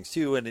and those things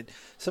too. And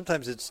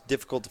sometimes it's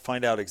difficult to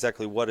find out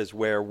exactly what is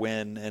where,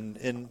 when.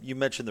 And you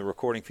mentioned the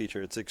recording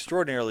feature. It's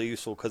extraordinarily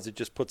useful because it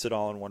just puts it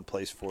all in one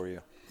place for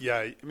you. Yeah,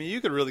 I mean,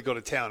 you could really go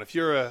to town if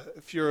you're a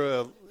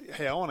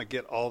hey, I want to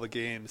get all the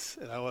games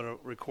and I want to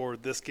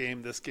record this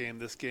game.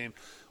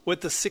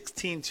 With the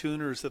 16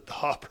 tuners that the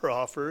Hopper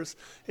offers,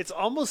 it's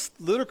almost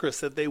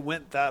ludicrous that they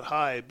went that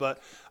high.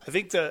 But I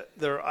think that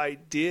their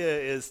idea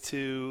is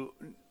to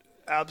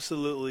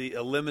absolutely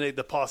eliminate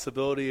the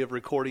possibility of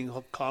recording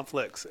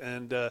conflicts.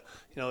 And,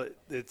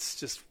 it's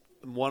just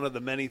one of the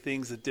many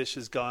things that Dish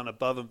has gone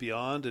above and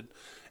beyond. And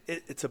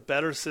it's a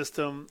better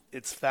system.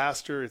 It's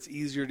faster. It's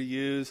easier to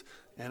use.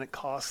 And it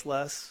costs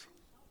less.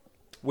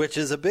 Which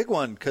is a big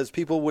one because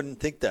people wouldn't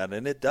think that,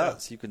 and it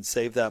does. Yeah. You can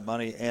save that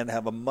money and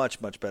have a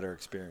much, much better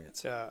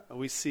experience. Yeah,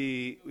 we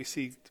see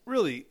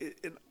really,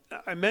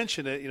 I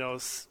mentioned it,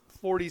 $40,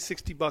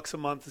 $60 a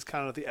month is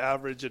kind of the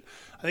average, and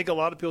I think a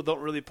lot of people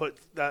don't really put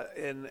that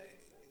in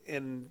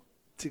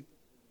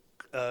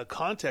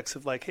context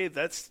of like, hey,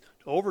 that's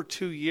over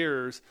 2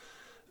 years.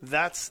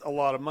 That's a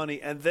lot of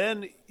money, and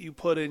then you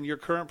put in your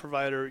current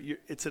provider.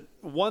 It's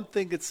one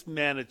thing that's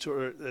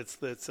mandatory. What's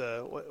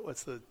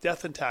the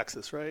death and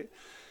taxes, right?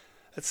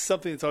 That's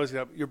something that's always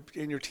going to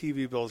happen. Your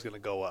TV bill is going to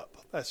go up.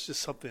 That's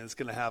just something that's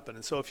going to happen.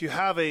 And so if you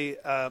have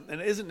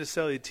and it isn't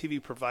necessarily the TV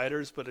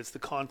providers, but it's the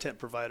content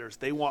providers.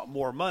 They want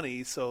more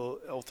money, so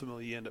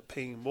ultimately you end up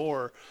paying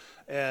more.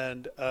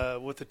 And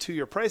with the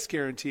 2-year price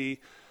guarantee,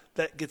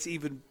 that gets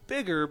even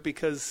bigger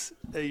because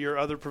your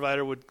old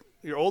provider would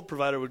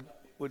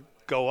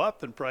go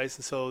up in price,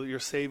 and so your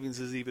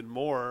savings is even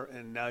more,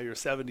 and now you're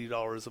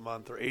 $70 a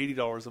month or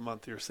 $80 a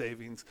month your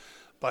savings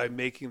by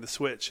making the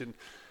switch, and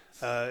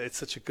it's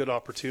such a good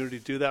opportunity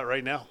to do that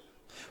right now.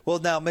 Well,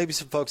 now maybe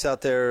some folks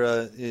out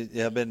there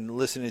have been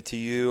listening to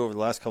you over the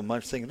last couple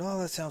months thinking,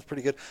 oh, that sounds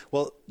pretty good.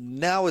 Well,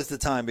 now is the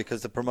time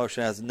because the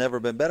promotion has never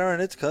been better,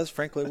 and it's because,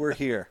 frankly, we're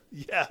here.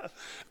 Yeah,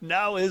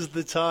 now is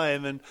the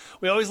time. And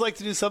we always like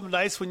to do something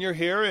nice when you're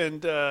here,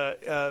 and,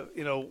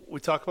 we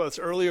talk about this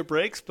earlier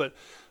breaks, but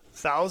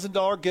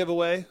 $1,000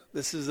 giveaway.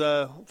 This is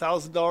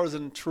 $1,000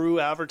 in true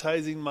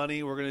advertising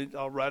money.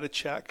 I'll write a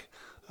check.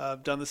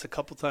 I've done this a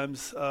couple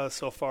times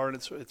so far, and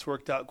it's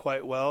worked out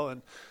quite well.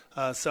 And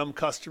some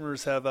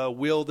customers have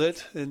wheeled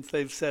it, and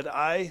they've said,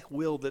 "I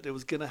wheeled it; it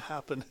was going to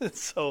happen."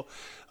 So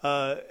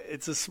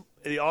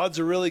the odds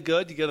are really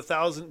good. You get a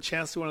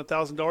chance to win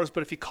 $1,000.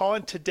 But if you call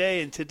in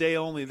today and today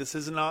only, this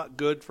is not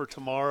good for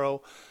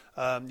tomorrow.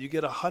 You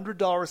get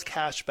 $100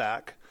 cash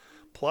back,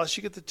 plus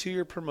you get the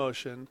 2-year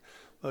promotion,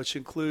 which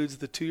includes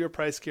the 2-year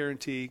price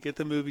guarantee. Get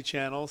the movie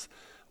channels.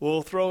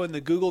 We'll throw in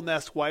the Google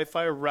Nest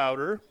Wi-Fi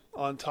router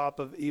on top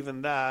of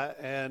even that,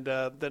 and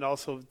then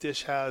also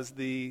Dish has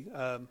the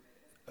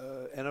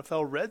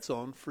NFL Red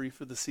Zone free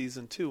for the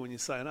season too when you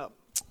sign up.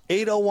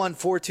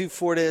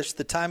 801-424-DISH.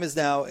 The time is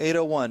now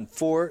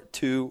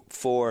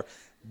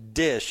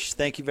 801-424-DISH.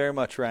 Thank you very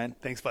much, Ryan.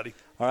 Thanks, buddy.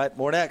 All right,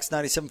 more next.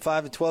 97.5 and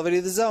 1280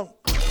 The Zone.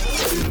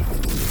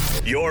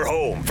 Your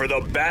home for the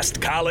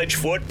best college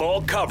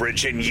football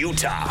coverage in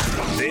Utah.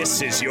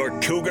 This is your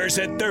Cougars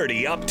at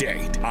 30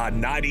 update on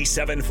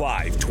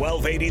 97.5,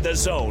 1280 The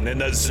Zone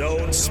and the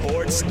Zone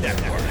Sports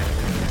Network.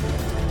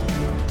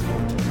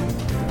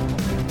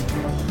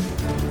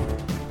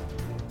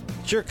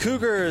 It's your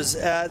Cougars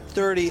at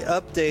 30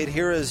 update.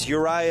 Here is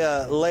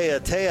Uriah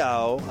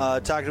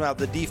Leatao talking about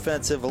the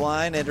defensive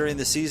line entering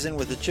the season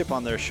with a chip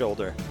on their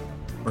shoulder.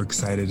 We're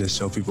excited to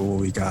show people what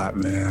we got,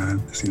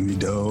 man. It's gonna be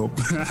dope.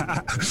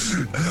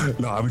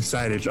 No, I'm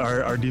excited.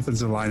 Our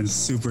defensive line is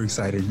super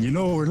excited. You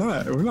know, we're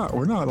not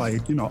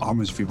like,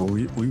 Amish people.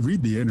 We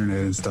read the internet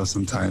and stuff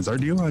sometimes. Our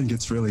D-line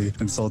gets really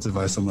insulted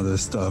by some of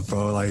this stuff,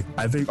 bro. Like,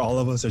 I think all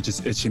of us are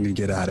just itching to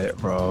get at it,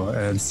 bro.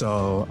 And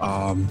so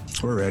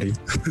we're ready.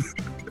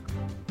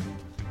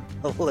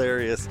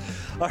 Hilarious.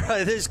 All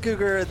right, this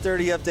Cougar at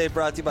 30 update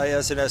brought to you by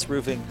S&S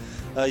Roofing,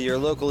 your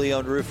locally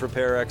owned roof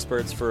repair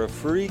experts. For a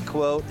free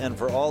quote and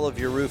for all of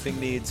your roofing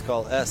needs,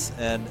 call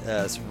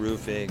S&S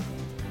Roofing.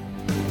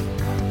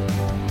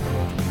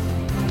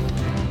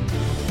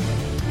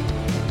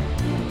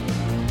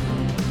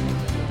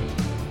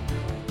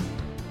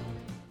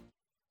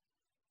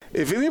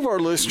 If any of our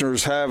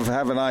listeners have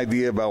an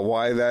idea about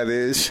why that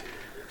is,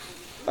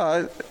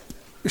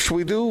 should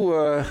we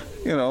do,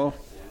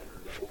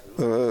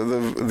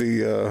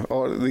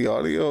 the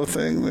audio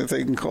thing that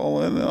they can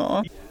call in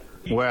on?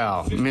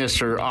 Well,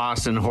 Mr.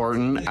 Austin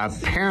Horton,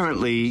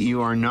 apparently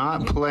you are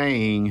not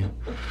playing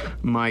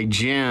my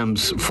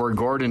gems for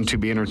Gordon to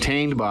be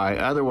entertained by.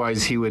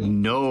 Otherwise, he would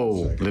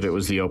know that it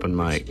was the open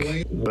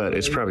mic. But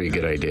it's probably a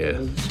good idea.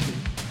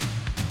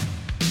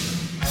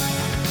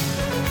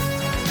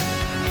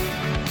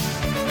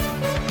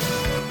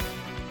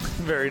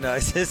 Very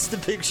nice. It's the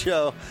big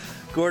show.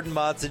 Gordon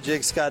Motz and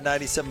Jake Scott,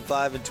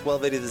 97.5 and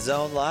 1280 The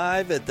Zone,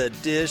 live at the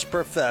Dish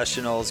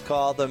Professionals.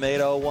 Call them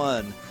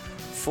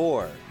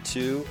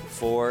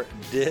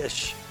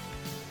 801-424-DISH.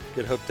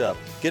 Get hooked up.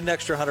 Get an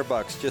extra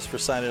 $100 just for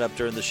signing up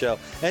during the show.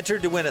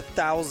 Entered to win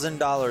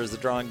 $1,000. The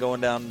drawing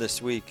going down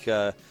this week.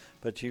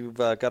 But you've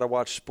got to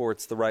watch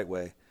sports the right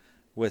way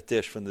with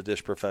Dish from the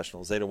Dish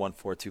Professionals,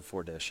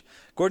 801-424-DISH.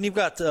 Gordon, you've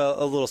got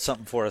a little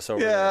something for us over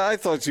there. Yeah, I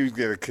thought you'd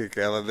get a kick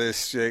out of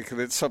this, Jake, and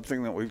it's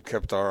something that we've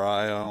kept our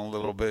eye on a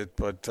little bit,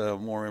 but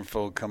more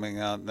info coming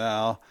out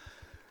now.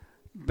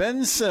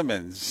 Ben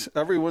Simmons,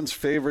 everyone's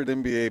favorite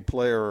NBA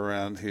player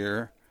around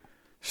here,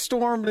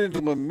 stormed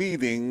into a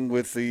meeting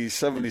with the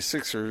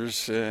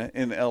 76ers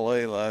in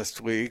L.A.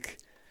 last week.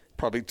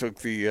 Probably took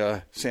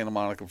the Santa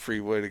Monica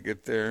freeway to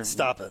get there.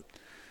 Stop it.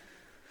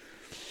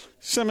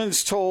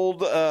 Simmons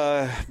told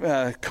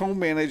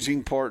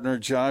co-managing partner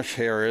Josh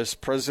Harris,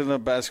 president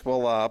of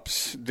basketball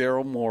ops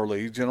Daryl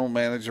Morley, general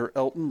manager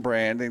Elton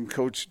Brand, and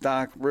coach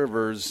Doc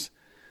Rivers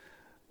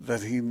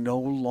that he no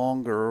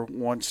longer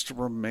wants to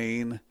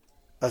remain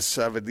a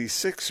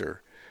 76er.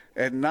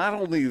 And not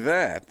only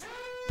that,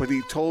 but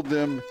he told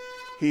them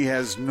he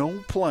has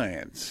no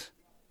plans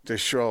to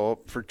show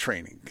up for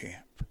training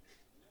camp.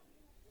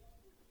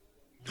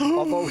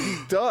 Although he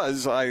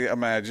does, I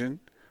imagine,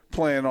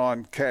 plan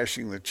on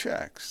cashing the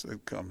checks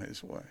that come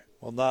his way.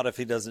 Well, not if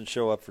he doesn't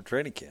show up for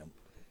training camp.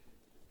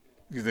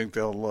 You think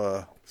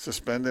they'll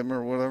suspend him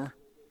or whatever?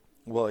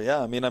 Well,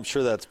 yeah. I mean, I'm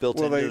sure that's built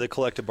into the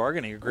collective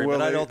bargaining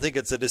agreement. I don't think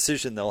it's a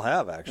decision they'll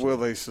have, actually. Will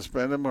they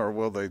suspend him or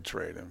will they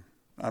trade him?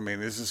 I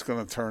mean, is this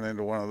going to turn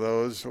into one of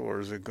those, or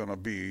is it going to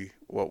be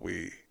what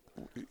we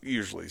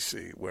usually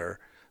see, where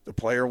the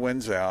player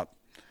wins out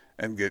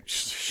and gets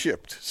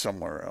shipped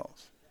somewhere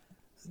else?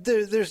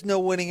 There's no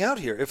winning out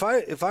here. If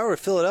I were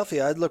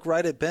Philadelphia, I'd look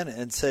right at Bennett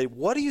and say,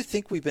 what do you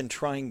think we've been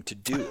trying to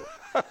do?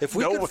 If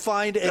we could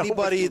find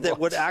anybody that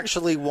would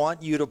actually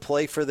want you to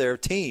play for their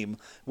team,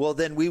 well,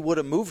 then we would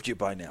have moved you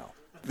by now.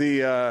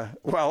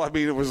 Well, I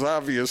mean, it was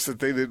obvious that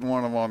they didn't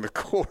want him on the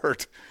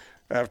court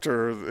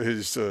after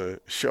his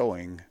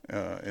showing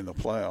in the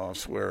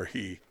playoffs, where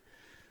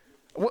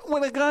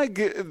when a guy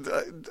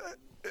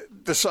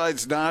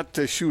decides not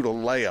to shoot a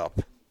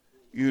layup,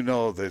 you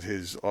know that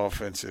his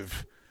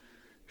offensive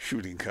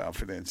shooting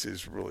confidence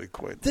is really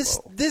quite low.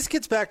 This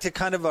gets back to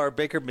kind of our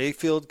Baker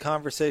Mayfield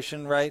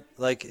conversation, right?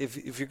 Like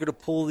if you're going to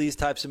pull these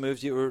types of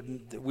moves,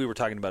 we were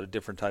talking about a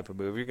different type of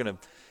move.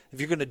 If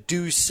you're going to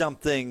do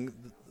something,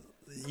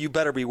 you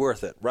better be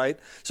worth it, right?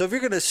 So if you're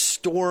going to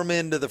storm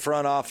into the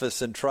front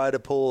office and try to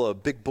pull a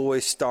big boy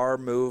star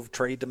move,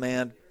 trade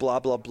demand, blah,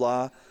 blah,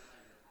 blah,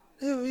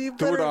 you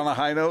better do it on a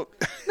high note.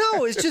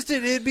 No, it's just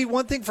it'd be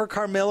one thing for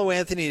Carmelo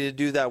Anthony to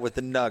do that with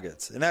the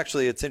Nuggets. And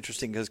actually, it's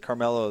interesting because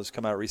Carmelo has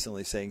come out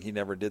recently saying he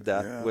never did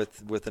that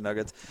with the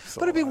Nuggets.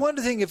 But it'd be one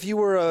thing if you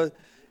were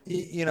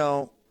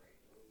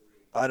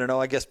I don't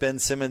know, I guess Ben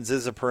Simmons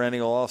is a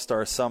perennial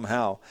all-star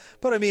somehow.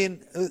 But, I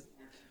mean,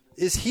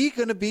 is he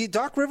going to be –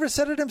 Doc Rivers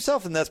said it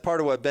himself, and that's part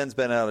of what Ben's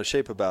been out of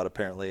shape about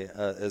apparently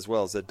as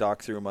well, is that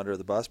Doc threw him under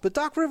the bus. But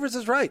Doc Rivers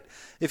is right.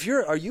 Is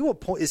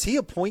he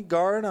a point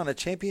guard on a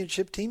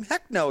championship team?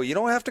 Heck no, you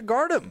don't have to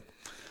guard him.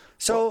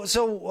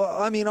 So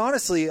I mean,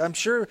 honestly, I'm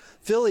sure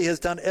Philly has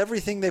done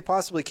everything they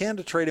possibly can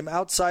to trade him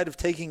outside of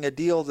taking a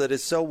deal that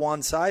is so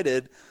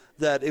one-sided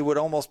that it would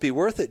almost be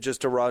worth it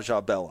just to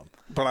Rajah Bell him.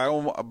 But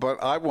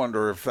I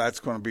wonder if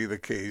that's going to be the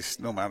case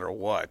no matter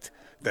what,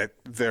 that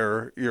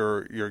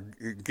you're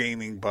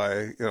gaining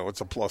by,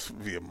 it's a plus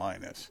via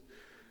minus,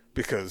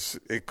 because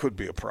it could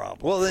be a problem.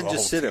 Well, then for the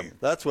just whole sit team. him.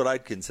 That's what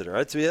I'd consider.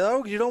 I'd say,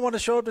 you don't want to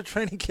show up to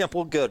training camp?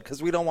 Well, good,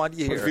 because we don't want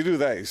you But here. if you do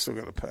that, you still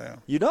got to pay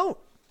him. You don't?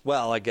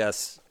 Well, I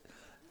guess.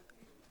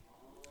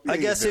 Yeah, I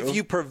guess you if do.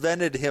 you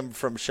prevented him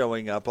from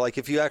showing up, like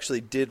if you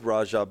actually did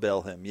Rajah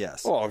Bell him,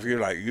 yes. Well, if you're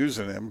not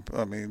using him,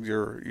 I mean,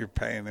 you're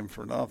paying him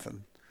for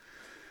nothing.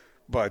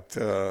 But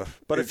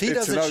if he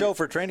doesn't show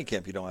for training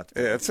camp, you don't have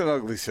to. Yeah, it's an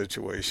ugly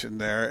situation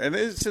there. And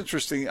it's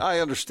interesting. I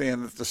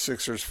understand that the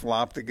Sixers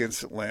flopped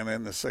against Atlanta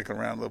in the second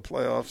round of the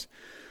playoffs.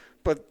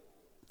 But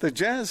the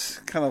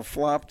Jazz kind of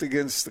flopped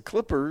against the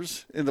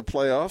Clippers in the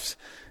playoffs.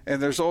 And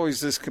there's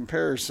always this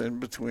comparison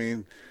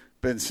between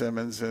Ben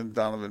Simmons and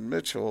Donovan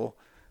Mitchell.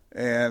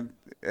 And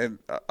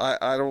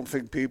I don't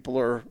think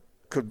people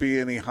could be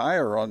any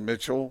higher on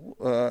Mitchell.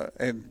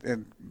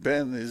 And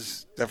Ben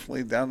is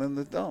definitely down in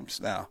the dumps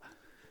now.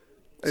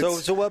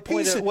 So what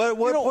point?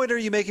 What point are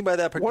you making by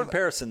that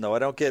comparison, though? I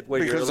don't get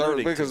what you're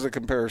alluding to. Because the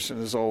comparison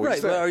is always right.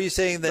 there. Well, are you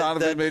saying that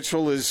Donovan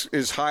Mitchell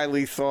is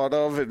highly thought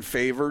of and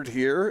favored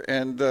here,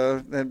 and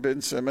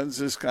Ben Simmons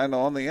is kind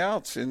of on the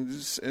outs in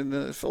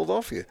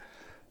Philadelphia?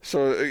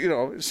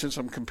 So since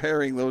I'm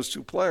comparing those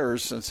two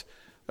players, since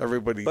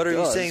everybody. But are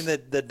does, you saying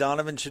that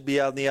Donovan should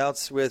be out in the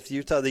outs with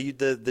Utah?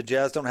 The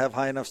Jazz don't have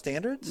high enough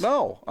standards?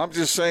 No, I'm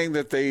just saying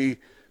that they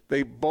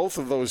both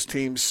of those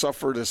teams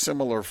suffered a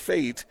similar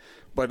fate.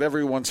 But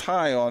everyone's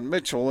high on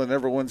Mitchell and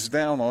everyone's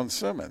down on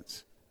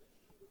Simmons.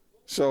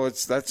 So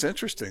that's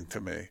interesting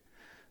to me.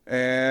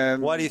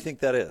 And why do you think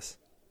that is?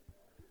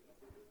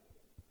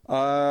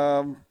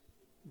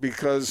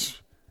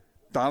 Because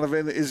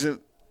Donovan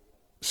isn't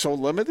so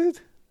limited,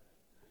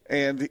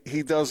 and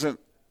he doesn't.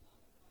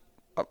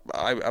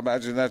 I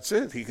imagine that's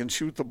it. He can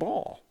shoot the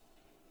ball.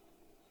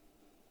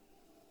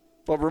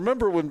 But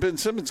remember when Ben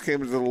Simmons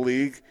came into the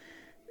league,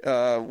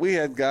 we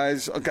had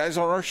guys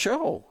on our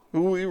show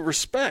who we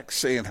respect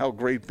saying how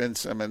great Ben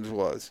Simmons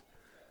was,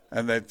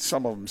 and that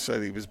some of them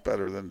said he was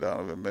better than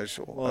Donovan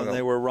Mitchell. Well, and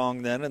they were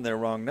wrong then, and they're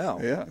wrong now.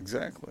 Yeah,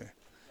 exactly.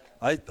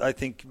 I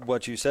think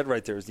what you said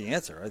right there is the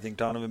answer. I think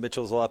Donovan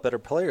Mitchell's a lot better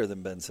player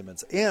than Ben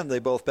Simmons, and they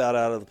both bowed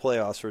out of the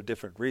playoffs for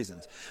different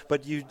reasons.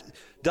 But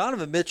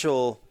Donovan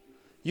Mitchell,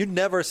 you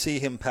never see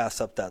him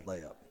pass up that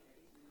layup.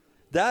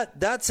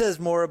 That says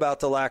more about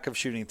the lack of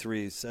shooting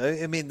threes.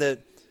 I mean, the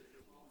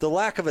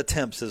lack of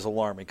attempts is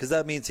alarming because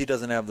that means he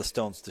doesn't have the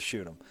stones to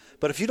shoot them.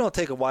 But if you don't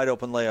take a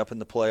wide-open layup in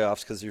the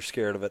playoffs because you're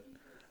scared of it,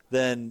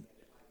 then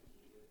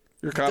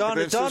your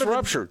confidence is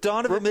ruptured.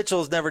 Donovan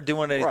Mitchell's never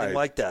doing anything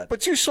like that.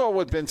 But you saw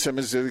what Ben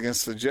Simmons did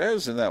against the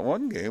Jazz in that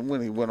one game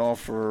when he went off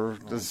for a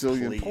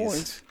zillion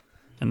points.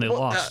 And they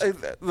lost.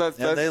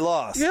 They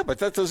lost. Yeah, but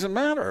that doesn't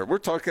matter. We're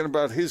talking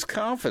about his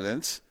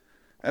confidence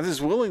and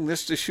his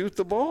willingness to shoot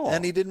the ball.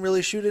 And he didn't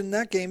really shoot it in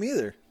that game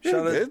either. Yeah,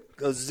 Shot he did.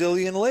 a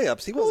zillion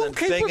layups. He wasn't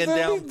banging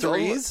down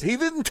threes. He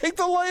didn't take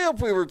the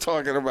layup we were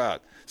talking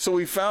about. So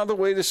he found a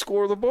way to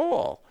score the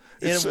ball.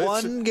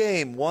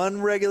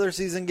 One regular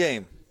season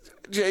game.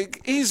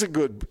 Jake, he's a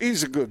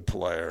good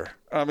player.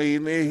 I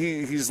mean,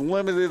 he's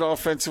limited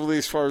offensively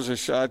as far as the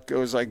shot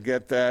goes. I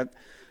get that.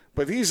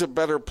 But he's a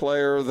better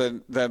player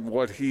than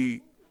what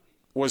he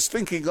was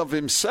thinking of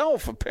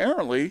himself,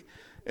 apparently,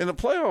 in a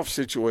playoff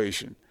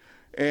situation.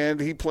 And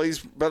he plays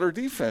better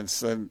defense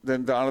than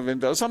Donovan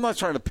does. I'm not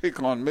trying to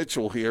pick on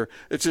Mitchell here.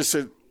 It's just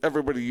that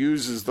everybody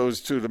uses those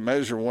two to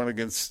measure one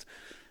against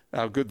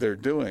how good they're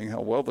doing,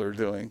 how well they're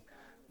doing.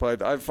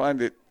 But I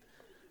find it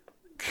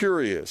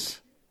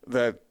curious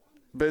that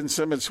Ben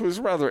Simmons, who is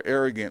a rather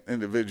arrogant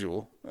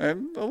individual,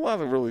 and a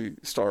lot of really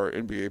star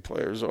NBA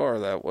players are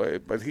that way,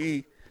 but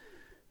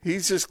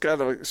he's just got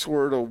a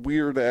sort of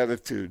weird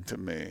attitude to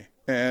me.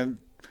 And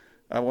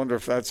I wonder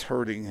if that's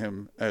hurting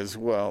him as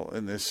well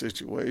in this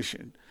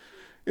situation.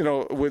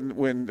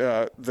 When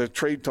the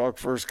trade talk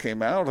first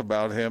came out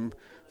about him,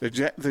 the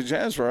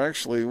Jazz were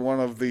actually one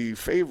of the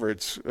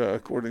favorites,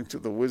 according to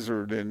the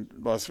Wizard in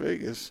Las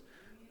Vegas,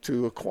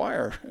 to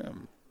acquire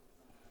him.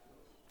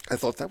 I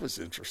thought that was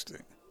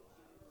interesting.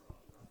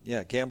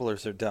 Yeah,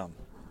 gamblers are dumb.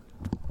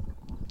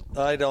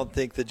 I don't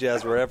think the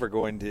Jazz were ever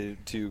going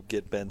to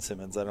get Ben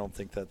Simmons. I don't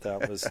think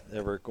that was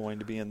ever going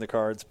to be in the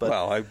cards. But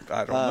well, I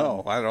don't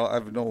know. I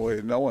have no way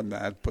of knowing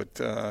that. But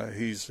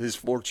his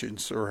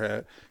fortunes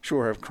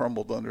sure have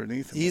crumbled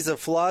underneath him. He's a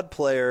flawed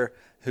player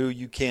who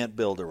you can't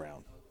build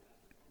around.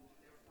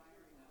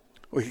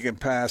 Well, he can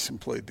pass and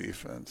play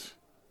defense,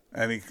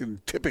 and he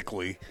can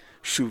typically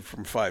shoot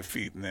from 5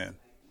 feet and in.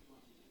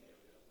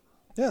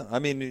 Yeah, I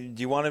mean,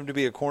 do you want him to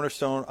be a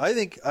cornerstone? I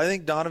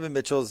think Donovan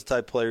Mitchell is the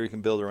type of player you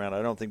can build around.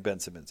 I don't think Ben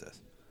Simmons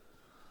is.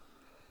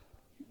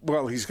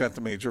 Well, he's got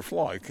the major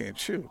flaw. He can't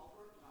shoot.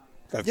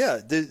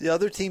 The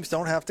other teams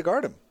don't have to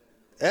guard him.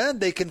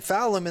 And they can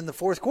foul him in the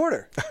fourth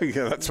quarter.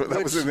 Yeah,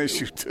 that was an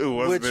issue too,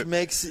 wasn't it? Which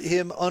makes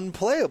him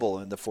unplayable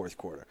in the fourth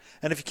quarter.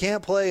 And if you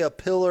can't play a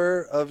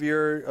pillar of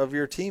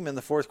your team in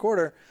the fourth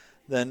quarter,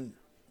 then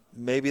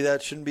maybe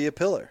that shouldn't be a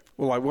pillar.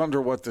 Well, I wonder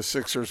what the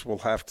Sixers will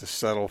have to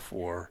settle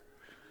for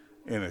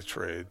in a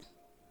trade.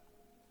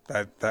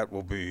 That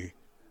will be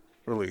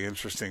really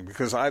interesting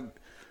because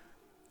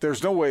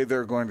there's no way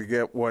they're going to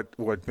get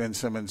what Ben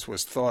Simmons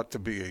was thought to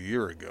be a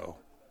year ago.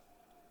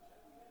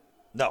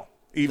 No.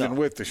 Even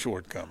with the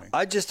shortcoming.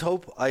 I just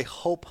hope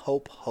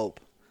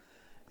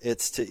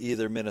it's to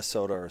either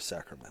Minnesota or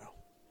Sacramento.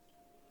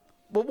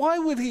 But why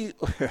would he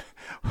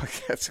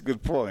 – that's a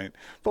good point.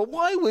 But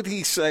why would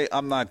he say,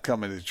 I'm not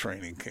coming to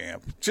training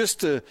camp?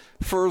 Just to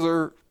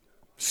further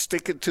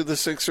stick it to the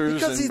Sixers?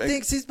 Because he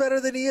thinks he's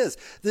better than he is.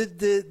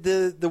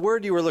 The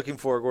word you were looking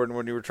for, Gordon,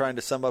 when you were trying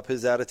to sum up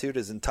his attitude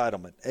is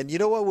entitlement. And you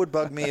know what would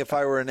bug me if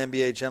I were an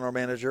NBA general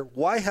manager?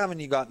 Why haven't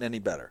you gotten any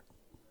better?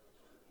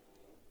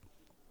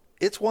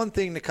 It's one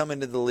thing to come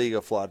into the league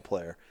a flawed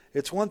player.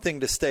 It's one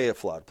thing to stay a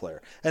flawed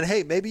player. And,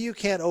 hey, maybe you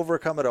can't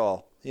overcome it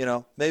all.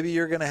 Maybe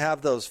you're going to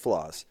have those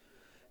flaws.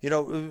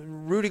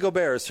 Rudy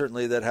Gobert is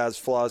certainly that has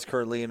flaws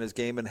currently in his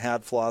game and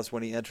had flaws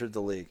when he entered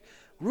the league.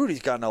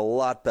 Rudy's gotten a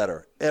lot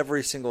better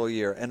every single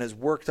year and has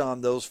worked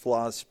on those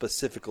flaws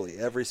specifically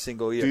every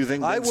single year. Do you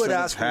think Ben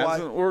Simmons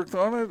hasn't worked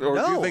on it? Or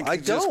no, do you think he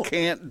just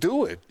can't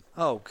do it?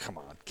 Oh, come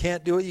on.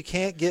 Can't do it. You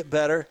can't get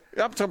better.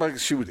 I'm talking about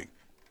shooting.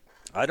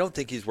 I don't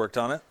think he's worked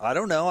on it. I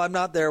don't know. I'm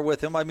not there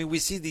with him. I mean, we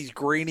see these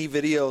grainy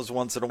videos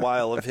once in a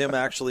while of him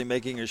actually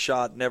making a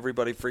shot, and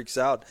everybody freaks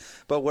out.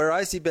 But where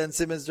I see Ben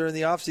Simmons during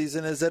the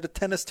offseason is at a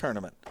tennis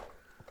tournament.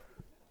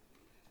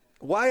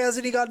 Why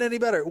hasn't he gotten any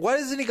better? Why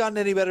hasn't he gotten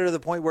any better to the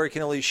point where he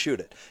can at least shoot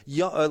it?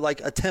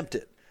 Attempt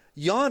it.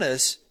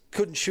 Giannis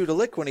couldn't shoot a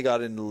lick when he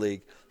got into the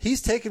league.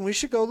 We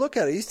should go look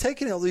at it. He's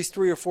taking at least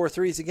 3 or 4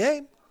 threes a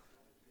game.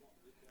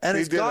 And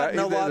it's gotten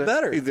a lot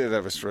better. He did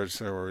have a stretch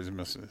there where he's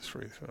missing his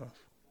free throws.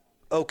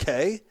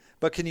 Okay,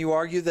 but can you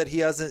argue that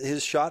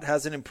his shot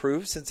hasn't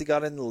improved since he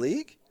got in the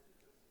league?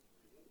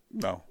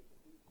 No,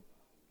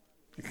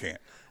 you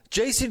can't.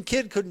 Jason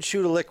Kidd couldn't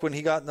shoot a lick when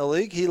he got in the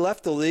league. He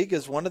left the league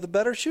as one of the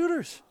better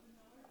shooters.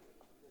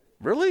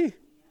 Really?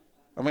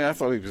 I mean, I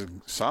thought he was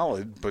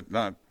solid, but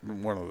not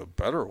one of the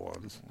better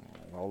ones.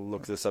 I'll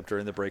look this up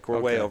during the break. We're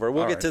way over.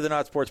 We'll get to the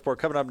Not Sports Report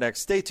coming up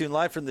next. Stay tuned.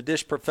 Live from the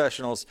Dish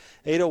Professionals,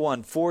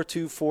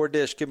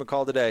 801-424-DISH. Give them a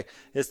call today.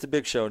 It's the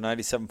Big Show,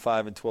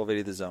 97.5 and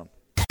 1280 The Zone.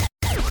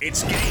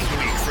 It's game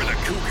week for the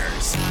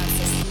Cougars.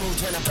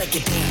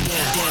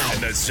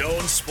 And the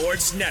Zone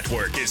Sports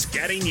Network is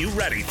getting you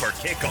ready for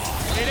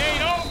kickoff. It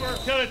ain't over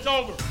till it's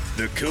over.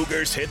 The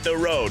Cougars hit the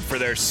road for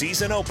their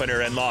season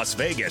opener in Las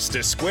Vegas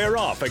to square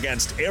off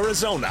against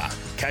Arizona.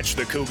 Catch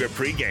the Cougar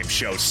pregame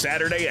show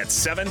Saturday at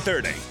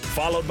 7:30,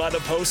 followed by the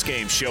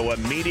postgame show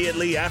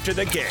immediately after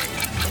the game.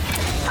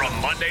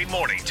 From Monday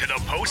morning to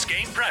the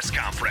post-game press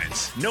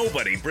conference,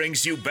 nobody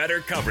brings you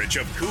better coverage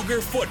of Cougar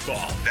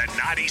football than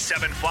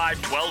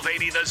 97.5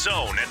 1280 The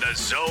Zone and the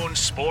Zone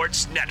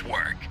Sports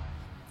Network.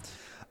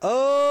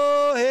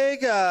 Oh, hey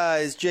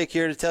guys, Jake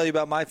here to tell you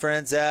about my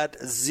friends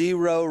at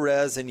Zero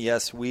Res. And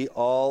yes, we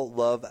all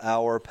love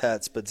our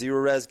pets, but Zero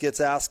Res gets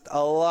asked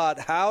a lot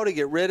how to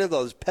get rid of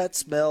those pet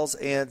smells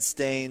and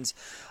stains.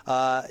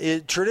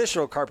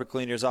 Traditional carpet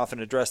cleaners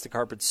often address the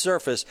carpet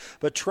surface,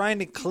 but trying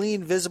to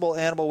clean visible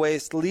animal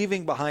waste,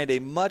 leaving behind a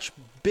much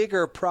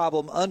bigger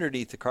problem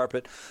underneath the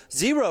carpet,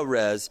 Zero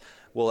Res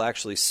will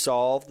actually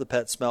solve the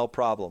pet smell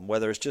problem,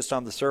 whether it's just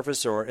on the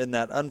surface or in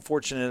that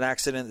unfortunate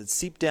accident that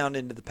seeped down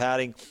into the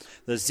padding.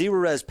 The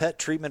Zero Res pet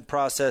treatment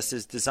process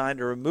is designed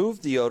to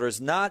remove the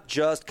odors, not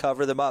just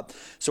cover them up.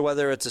 So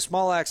whether it's a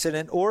small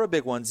accident or a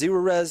big one, Zero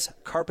Res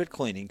carpet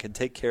cleaning can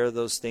take care of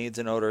those stains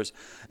and odors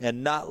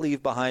and not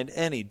leave behind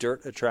any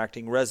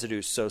dirt-attracting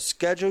residues. So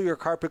schedule your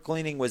carpet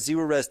cleaning with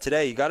Zero Res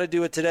today. You got to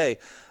do it today.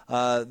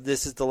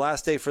 This is the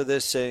last day for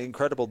this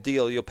incredible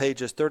deal. You'll pay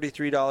just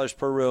 $33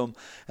 per room,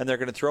 and they're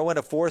going to throw in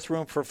a fourth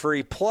room for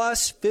free,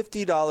 plus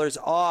 $50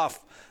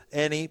 off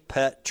any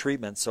pet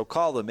treatment. So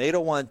call them,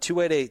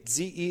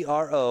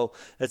 801-288-ZERO.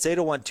 That's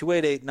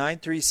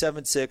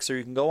 801-288-9376, or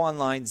you can go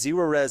online,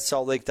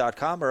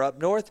 ZeroResSaltLake.com, or up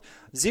north,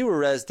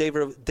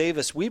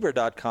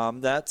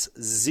 ZeroResDavisWeber.com. That's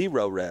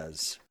Zero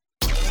Res.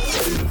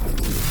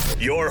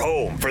 your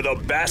home for the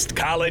best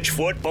college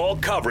football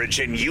coverage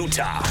in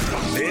Utah.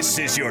 This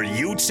is your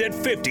Utes at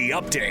 50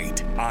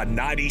 update on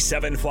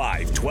 97.5,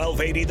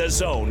 1280 The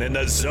Zone and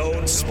the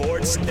Zone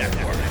Sports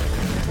Network.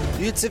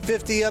 Utes at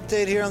 50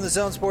 update here on the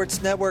Zone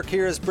Sports Network.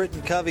 Here is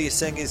Britton Covey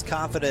saying he's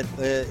confident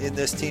in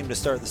this team to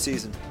start the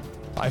season.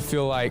 I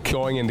feel like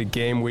going into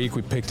game week,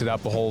 we picked it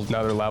up a whole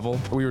nother level.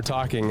 We were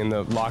talking in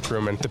the locker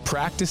room, and the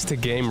practice to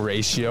game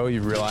ratio,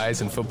 you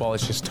realize in football,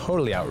 is just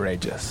totally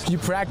outrageous. You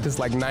practice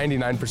like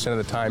 99% of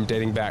the time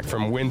dating back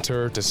from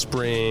winter to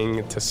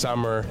spring to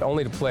summer,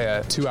 only to play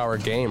a 2-hour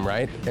game,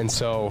 right? And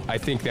so I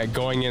think that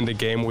going into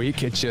game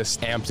week, it just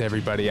amped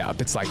everybody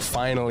up. It's like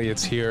finally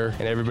it's here,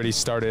 and everybody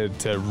started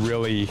to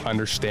really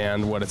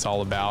understand what it's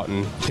all about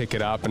and pick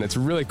it up. And it's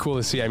really cool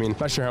to see. I mean, I'm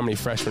not sure how many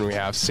freshmen we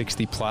have,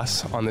 60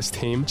 plus on this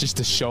team, just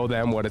to show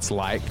them what it's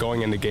like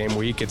going into game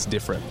week. It's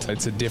different.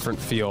 It's a different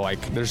feel.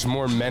 Like there's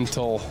more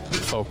mental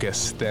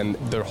focus than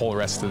the whole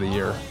rest of the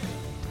year.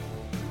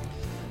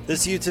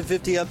 This Utes at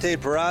 50 update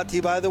brought to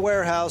you by The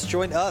Warehouse.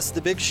 Join us,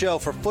 The Big Show,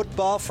 for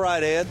Football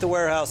Friday at The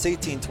Warehouse,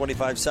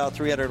 1825 South,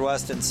 300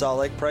 West in Salt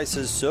Lake.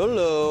 Prices so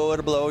low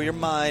it'll blow your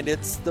mind.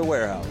 It's The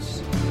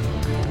Warehouse.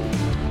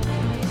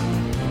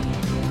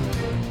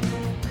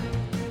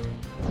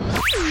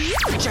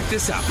 Check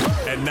this out.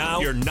 And now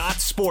your Not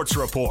Sports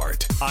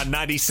Report on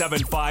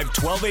 97.5,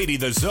 1280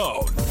 The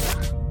Zone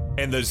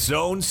and the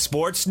Zone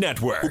Sports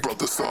Network. Who brought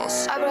the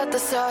sauce? I brought the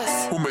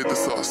sauce. Who made the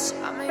sauce?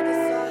 I made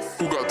the sauce.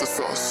 Who got the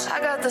sauce? I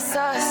got the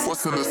sauce.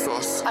 What's in the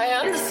sauce? I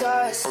am the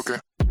sauce. Okay.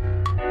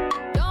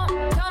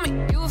 Don't tell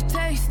me you've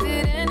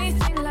tasted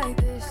anything like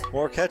this.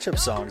 More ketchup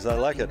songs. I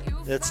like it.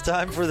 It's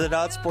time for the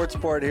Not Sports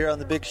Report here on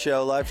The Big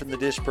Show, live from the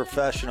Dish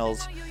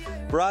Professionals.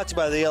 Brought to you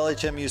by the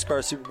LHM Used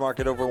Car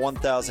Supermarket. Over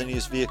 1,000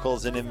 used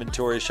vehicles in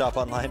inventory. Shop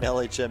online,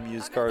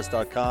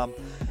 LHMusedcars.com.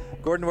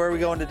 Gordon, where are we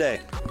going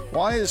today?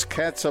 Why is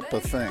catsup a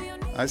thing?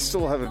 I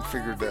still haven't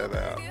figured that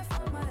out.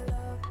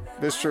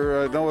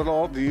 Mr.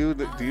 Know-It-All, do you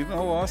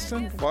know,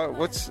 Austin?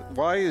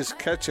 Why is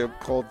ketchup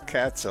called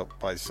catsup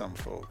by some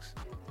folks?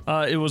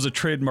 It was a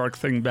trademark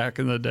thing back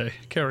in the day.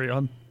 Carry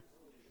on.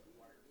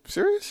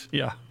 Serious?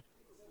 Yeah.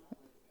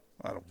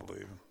 I don't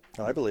believe him.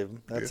 I believe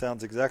him. That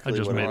sounds exactly I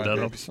just what made it that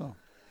might up. So.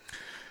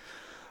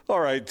 All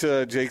right,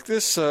 Jake.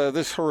 This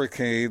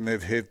hurricane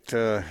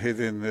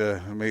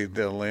that made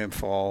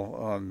landfall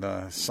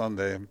on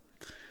Sunday.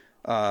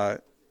 The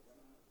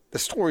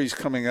stories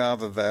coming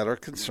out of that are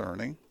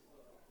concerning,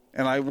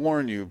 and I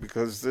warn you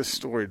because this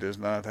story does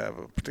not have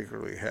a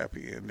particularly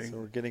happy ending. So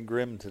we're getting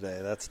grim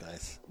today. That's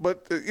nice.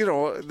 But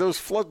those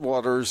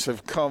floodwaters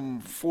have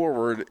come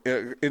forward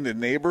into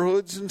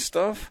neighborhoods and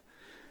stuff,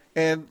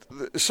 and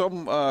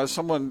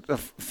someone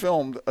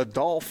filmed a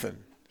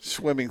dolphin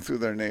swimming through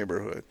their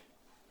neighborhood.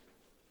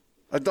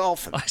 A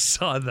dolphin. I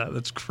saw that.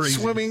 That's crazy.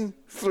 Swimming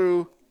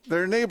through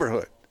their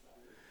neighborhood.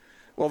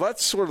 Well,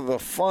 that's sort of the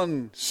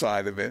fun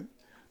side of it.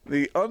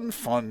 The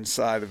unfun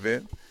side of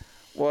it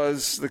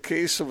was the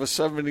case of a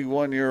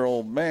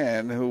 71-year-old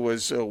man who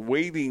was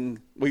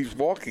he's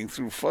walking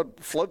through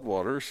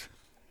floodwaters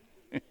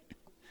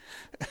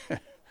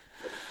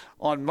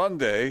on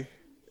Monday,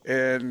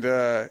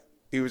 and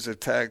he was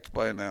attacked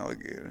by an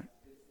alligator.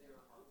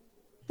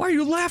 Why are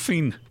you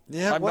laughing?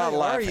 Yeah, I'm why not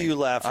laughing. are you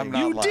laughing? I'm not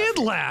You laughing. did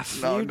laugh.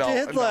 You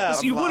did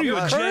laugh. What are you,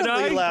 a currently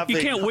Jedi? laughing.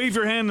 You can't wave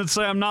your hand and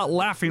say, I'm not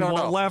laughing while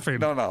I'm laughing.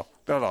 No.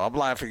 I'm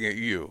laughing at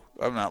you.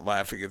 I'm not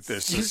laughing at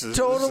this. You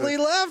totally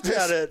laughed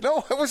at it.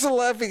 No, I wasn't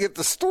laughing at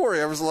the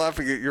story. I was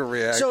laughing at your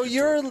reaction.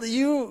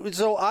 So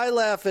So I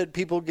laugh at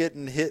people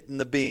getting hit in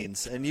the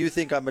beans, and you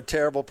think I'm a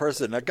terrible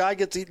person. A guy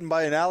gets eaten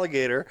by an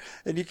alligator,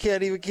 and you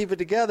can't even keep it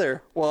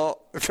together.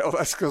 Well, no,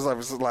 that's because I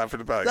was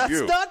laughing about you.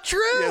 That's not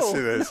true. Yes,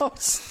 it is. No,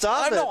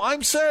 stop it. No,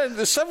 I'm saying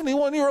the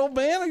 71-year-old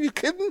man. Are you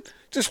kidding?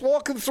 Just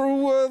walking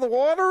through the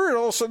water, and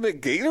all of a sudden a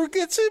gator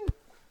gets him.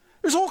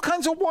 There's all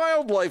kinds of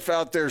wildlife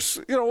out there,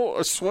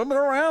 swimming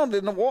around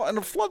in the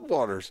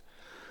floodwaters.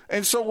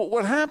 And so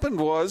what happened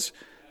was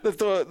that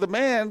the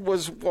man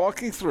was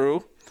walking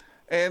through,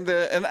 and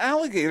an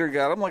alligator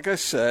got him, like I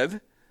said,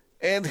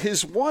 and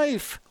his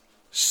wife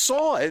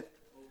saw it,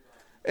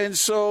 and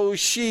so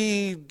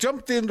she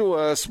jumped into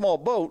a small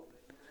boat,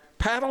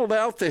 paddled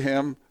out to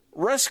him,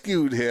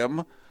 rescued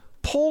him,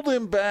 pulled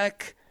him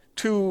back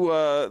to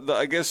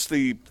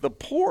the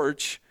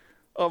porch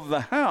of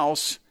the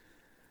house.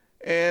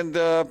 And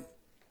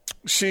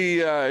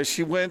she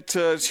went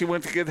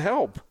to get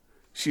help.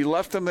 She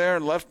left him there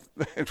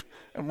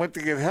and went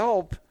to get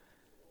help.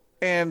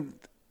 And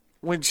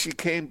when she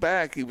came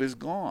back, he was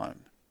gone.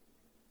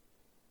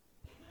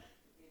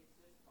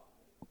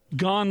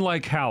 Gone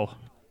like how?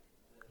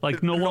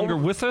 Like no longer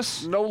with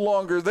us? No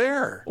longer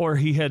there. Or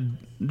he had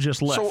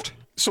just left?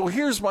 So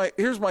here's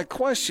my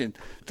question.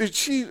 Did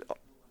she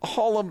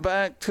haul him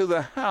back to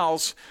the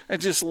house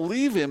and just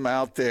leave him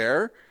out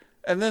there?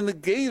 And then the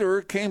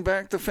gator came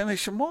back to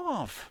finish him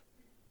off.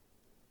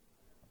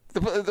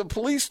 The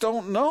police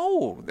don't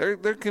know.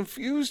 They're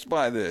confused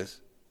by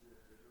this.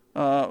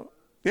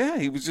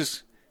 He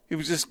was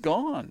just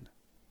gone,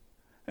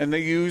 and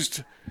they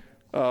used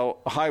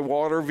high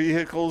water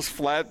vehicles,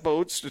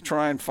 flatboats to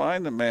try and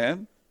find the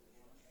man.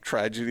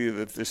 Tragedy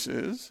that this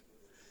is.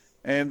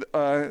 And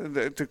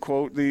to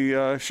quote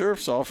the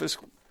sheriff's office,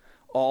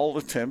 all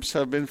attempts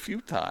have been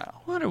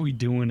futile. What are we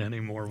doing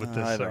anymore with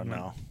this I segment? don't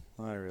know.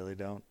 I really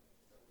don't.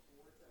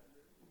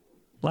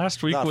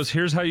 Last week was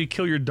here's how you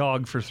kill your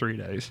dog for 3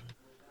 days.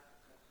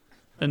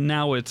 And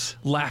now it's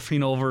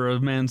laughing over a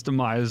man's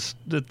demise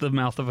at the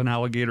mouth of an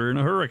alligator in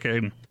a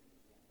hurricane.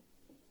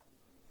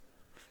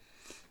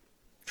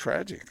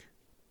 Tragic.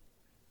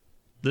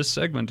 This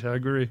segment, I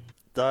agree.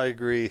 I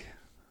agree.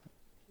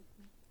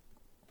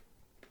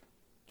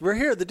 We're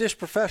here, the Dish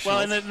Professionals.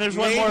 Well, and then there's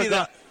one more.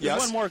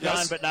 Yes, one more gone,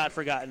 yes. but not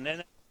forgotten.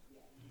 And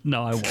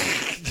No, I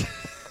won't.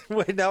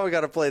 Wait, now we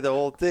got to play the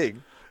whole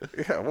thing.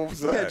 Yeah, what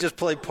was that? Yeah, just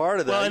play part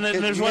of that. Well, and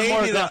then there's one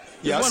more.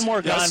 Yes, one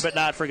more yes. gone, but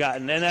not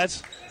forgotten, and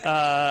that's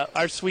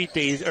our sweet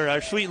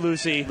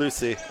Lucy.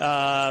 Lucy.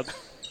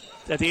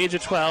 At the age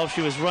of 12,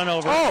 she was run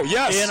over. Oh,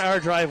 yes. In our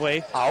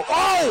driveway.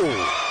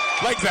 Oh,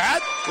 like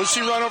that? Was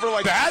she run over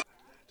like that?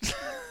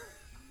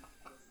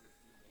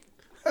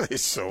 That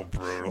is so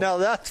brutal. Now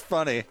that's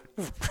funny.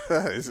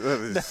 that is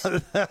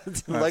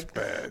that's like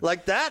bad.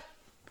 Like that?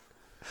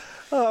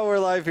 Oh, we're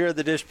live here at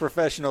the Dish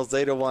Professionals,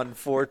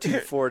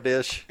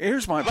 801-424-DISH.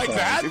 Here's my Like point.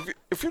 that?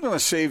 If you're going to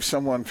save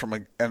someone from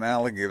an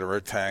alligator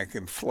attack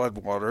in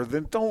floodwater,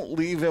 then don't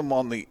leave him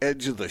on the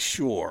edge of the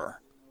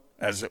shore,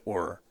 as it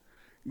were.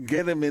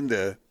 Get him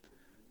into,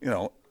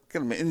 get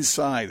him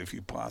inside if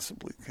you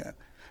possibly can.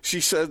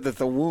 She said that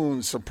the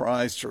wounds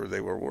surprised her.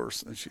 They were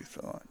worse than she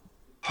thought.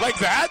 Like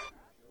that?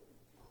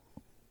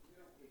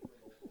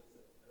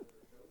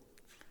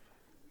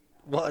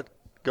 What?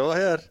 Go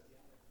ahead.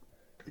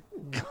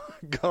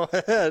 Go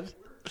ahead.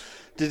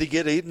 Did he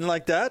get eaten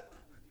like that?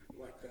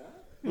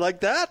 Like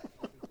that?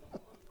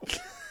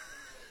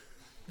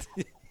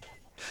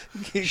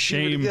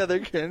 Shame.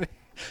 Together,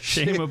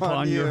 Shame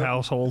upon your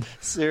household.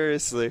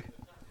 Seriously.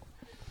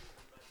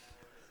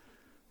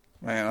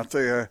 Man, I'll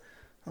tell you,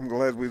 I'm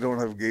glad we don't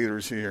have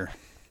gators here.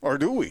 Or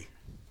do we?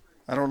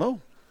 I don't know.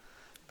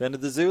 Been to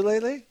the zoo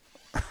lately?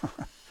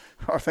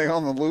 Are they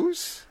on the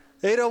loose?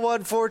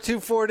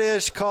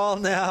 801-424-DISH. Call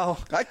now.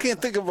 I can't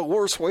think of a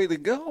worse way to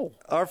go.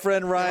 Our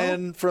friend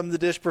Ryan from the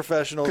Dish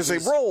Professionals. Because they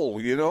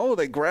roll,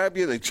 they grab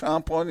you, they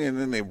chomp on you, and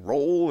then they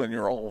roll, and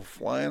you're all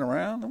flying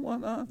around and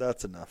whatnot.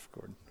 That's enough,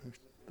 Gordon.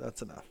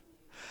 That's enough.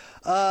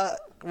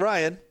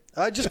 Ryan,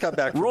 I just got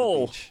back from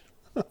the beach.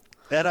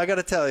 And I got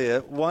to tell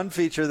you, one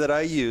feature that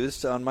I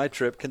used on my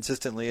trip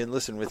consistently and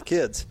listen with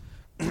kids,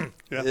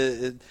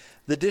 the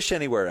Dish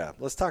Anywhere app.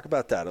 Let's talk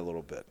about that a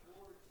little bit.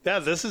 Yeah,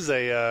 this is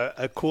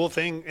a cool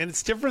thing, and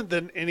it's different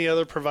than any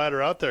other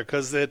provider out there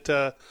because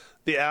the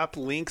app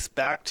links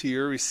back to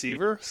your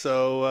receiver.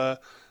 So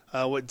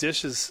what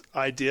Dish's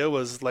idea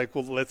was like,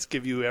 well, let's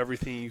give you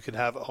everything you can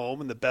have at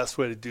home, and the best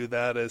way to do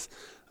that is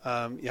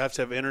you have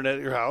to have internet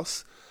at your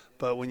house,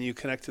 but when you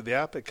connect to the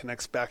app, it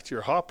connects back to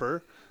your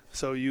hopper.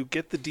 So you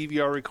get the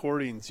DVR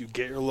recordings, you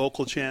get your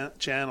local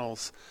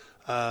channels,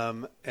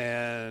 and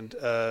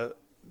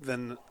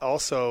then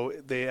also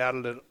they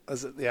added it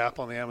as the app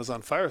on the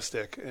Amazon Fire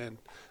Stick, and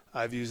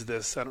I've used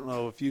this. I don't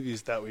know if you've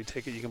used that. We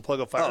take it. You can plug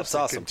a Fire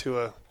Stick into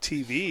a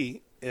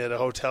TV at a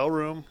hotel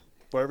room,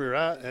 wherever you're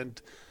at,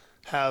 and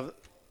have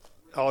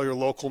all your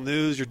local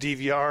news, your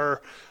DVR,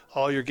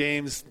 all your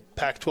games,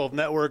 Pac-12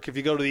 Network. If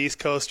you go to the East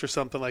Coast or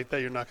something like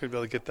that, you're not going to be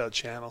able to get that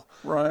channel.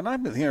 Ryan,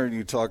 I've been hearing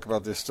you talk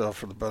about this stuff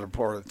for the better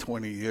part of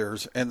 20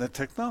 years, and the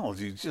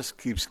technology just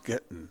keeps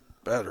getting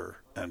better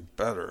and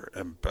better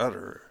and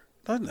better.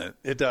 Doesn't it?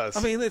 It does.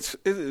 I mean, it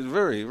is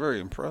very, very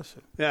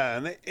impressive. Yeah,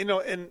 and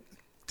and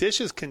Dish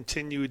has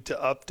continued to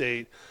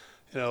update.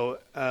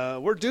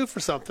 We're due for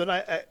something.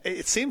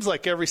 It seems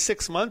like every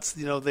 6 months,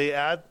 they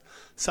add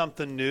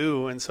something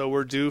new, and so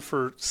we're due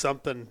for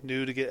something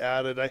new to get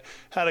added. I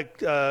had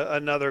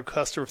another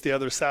customer with the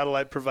other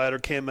satellite provider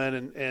came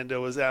in and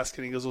was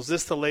asking. He goes, "Was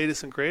this the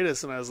latest and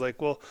greatest?" And I was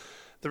like, "Well,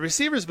 the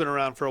receiver's been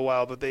around for a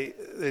while, but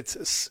it's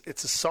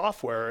a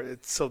software.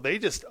 So they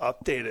just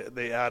update it.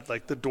 They add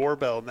like the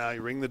doorbell now.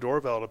 You ring the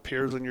doorbell, it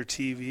appears on your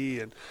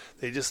TV, and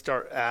they just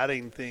start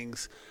adding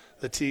things.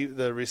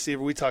 The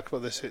receiver, we talked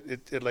about this.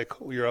 It like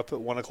you're up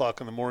at 1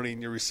 o'clock in the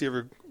morning, your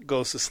receiver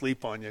goes to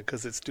sleep on you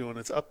because it's doing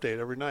its update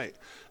every night,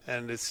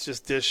 and it's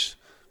just Dish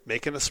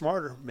making it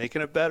smarter,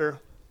 making it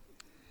better.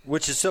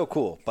 Which is so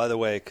cool, by the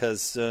way,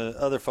 because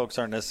other folks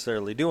aren't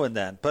necessarily doing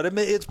that. But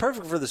it's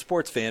perfect for the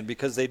sports fan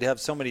because they'd have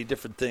so many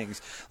different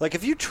things. Like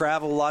if you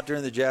travel a lot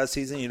during the Jazz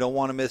season, you don't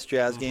want to miss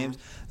Jazz games,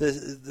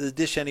 the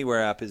Dish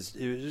Anywhere app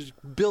is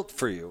built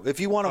for you. If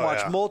you want to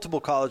watch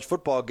multiple college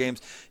football games,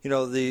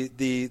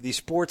 the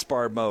sports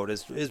bar mode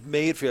is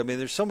made for you. I mean,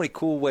 there's so many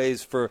cool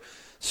ways for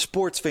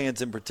sports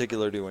fans in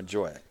particular to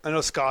enjoy it. I know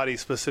Scotty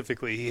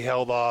specifically, he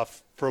held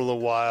off for a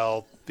little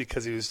while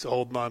because he was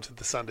holding on to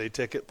the Sunday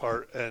ticket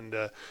part, and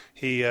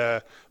he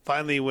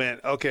finally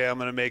went, okay, I'm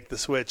going to make the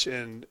switch.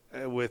 And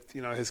with,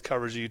 his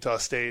coverage of Utah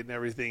State and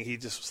everything, he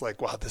just was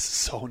like, wow, this is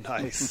so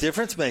nice.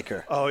 Difference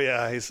maker. Oh,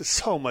 yeah. He's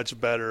so much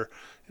better.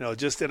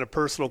 Just in a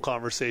personal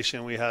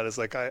conversation we had, is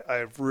like,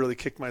 I've really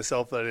kicked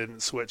myself that I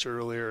didn't switch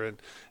earlier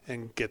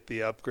and get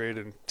the upgrade.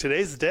 And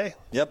today's the day.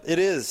 Yep, it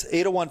is.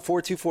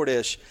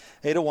 801-424-DISH.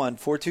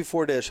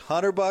 801-424-DISH.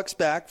 $100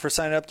 back for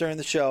signing up during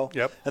the show.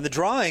 Yep. And the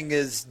drawing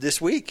is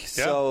this week,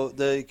 so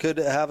they could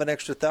have an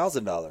extra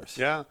 $1,000.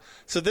 Yeah.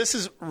 So this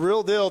is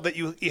real deal that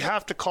you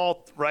have to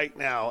call right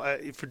now.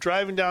 If you're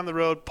driving down the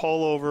road,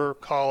 pull over,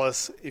 call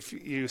us. If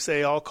you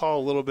say, I'll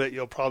call a little bit,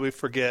 you'll probably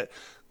forget.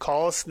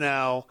 Call us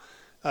now.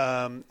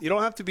 You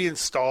don't have to be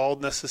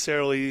installed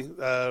necessarily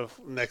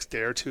next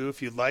day or two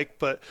if you'd like,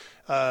 but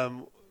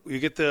you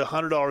get the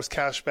 $100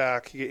 cash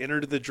back. You get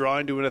entered in the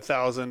drawing to win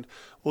 $1,000.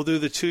 We'll do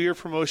the 2-year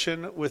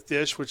promotion with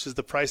Dish, which is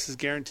the price is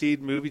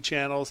guaranteed, movie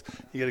channels.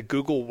 You get a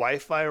Google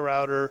Wi-Fi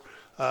router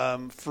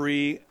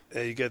free.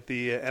 You get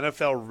the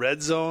NFL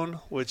Red Zone,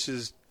 which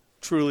is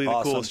truly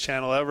the coolest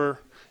channel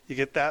ever. You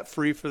get that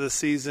free for the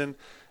season,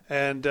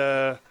 and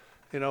you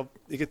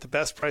get the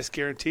best price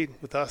guaranteed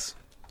with us.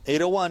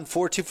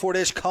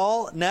 801-424-DISH.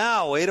 Call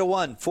now.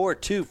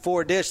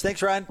 801-424-DISH.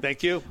 Thanks, Ryan.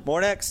 Thank you.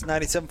 More next.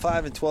 97.5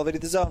 and 1280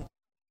 The Zone.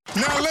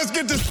 Now let's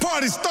get this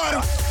party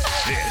started.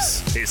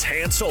 This is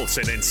Hans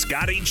Olsen and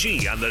Scotty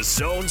G on the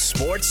Zone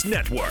Sports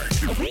Network.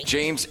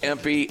 James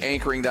Empey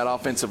anchoring that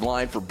offensive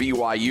line for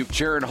BYU.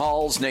 Jaron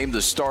Hall's named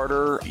the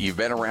starter. You've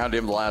been around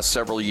him the last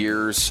several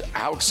years.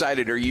 How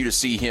excited are you to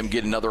see him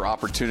get another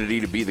opportunity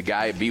to be the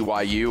guy at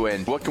BYU,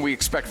 and what can we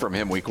expect from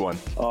him week one?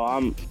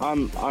 Oh,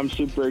 I'm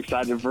super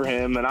excited for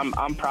him, and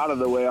I'm proud of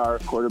the way our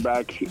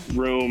quarterback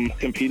room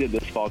competed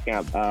this fall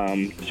camp.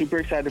 Super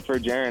excited for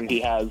Jaron. He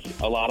has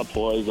a lot of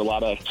poise, a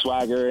lot of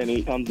swagger, and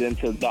he comes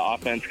into the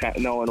offense kind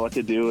of knowing what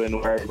to do and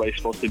where everybody's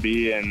supposed to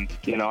be. And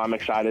I'm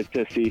excited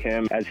to see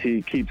him as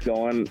he keeps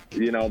going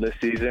this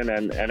season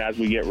and as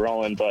we get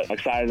rolling. But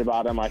excited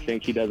about him. I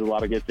think he does a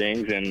lot of good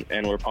things,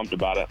 and we're pumped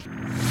about it.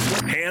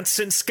 Hans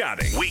and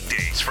Scotty,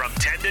 weekdays from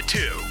 10 to 2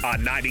 on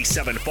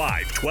 97.5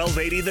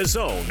 1280 The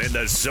Zone and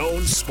the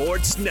Zone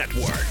Sports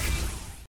Network.